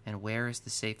 And where is the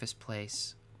safest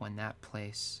place when that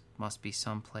place must be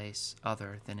some place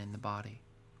other than in the body?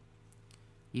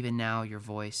 Even now your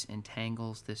voice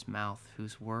entangles this mouth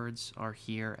whose words are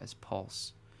here as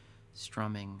pulse,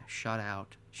 strumming, shut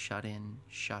out, shut in,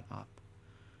 shut up.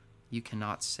 You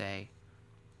cannot say.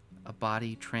 A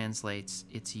body translates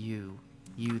it's you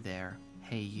there,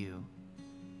 hey you,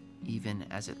 even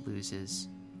as it loses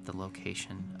the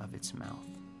location of its mouth.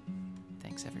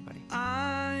 Thanks, everybody.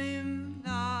 I'm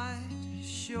not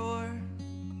sure.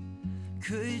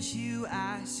 Could you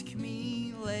ask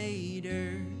me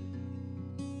later?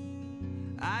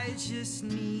 I just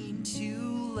need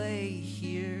to lay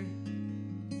here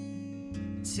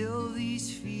till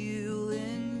these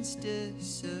feelings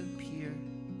disappear.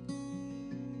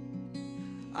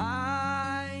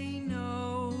 I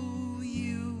know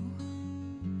you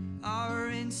are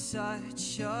in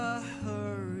such a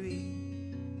hurry,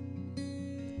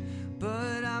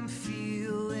 but I'm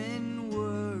feeling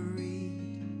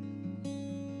worried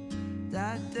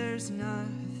that there's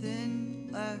nothing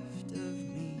left of me.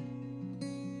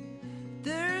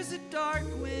 There's a dark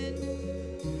wind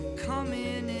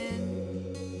coming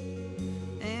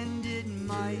in, and it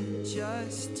might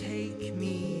just take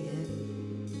me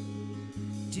in.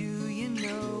 Do you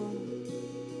know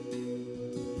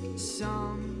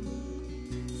something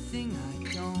I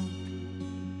don't?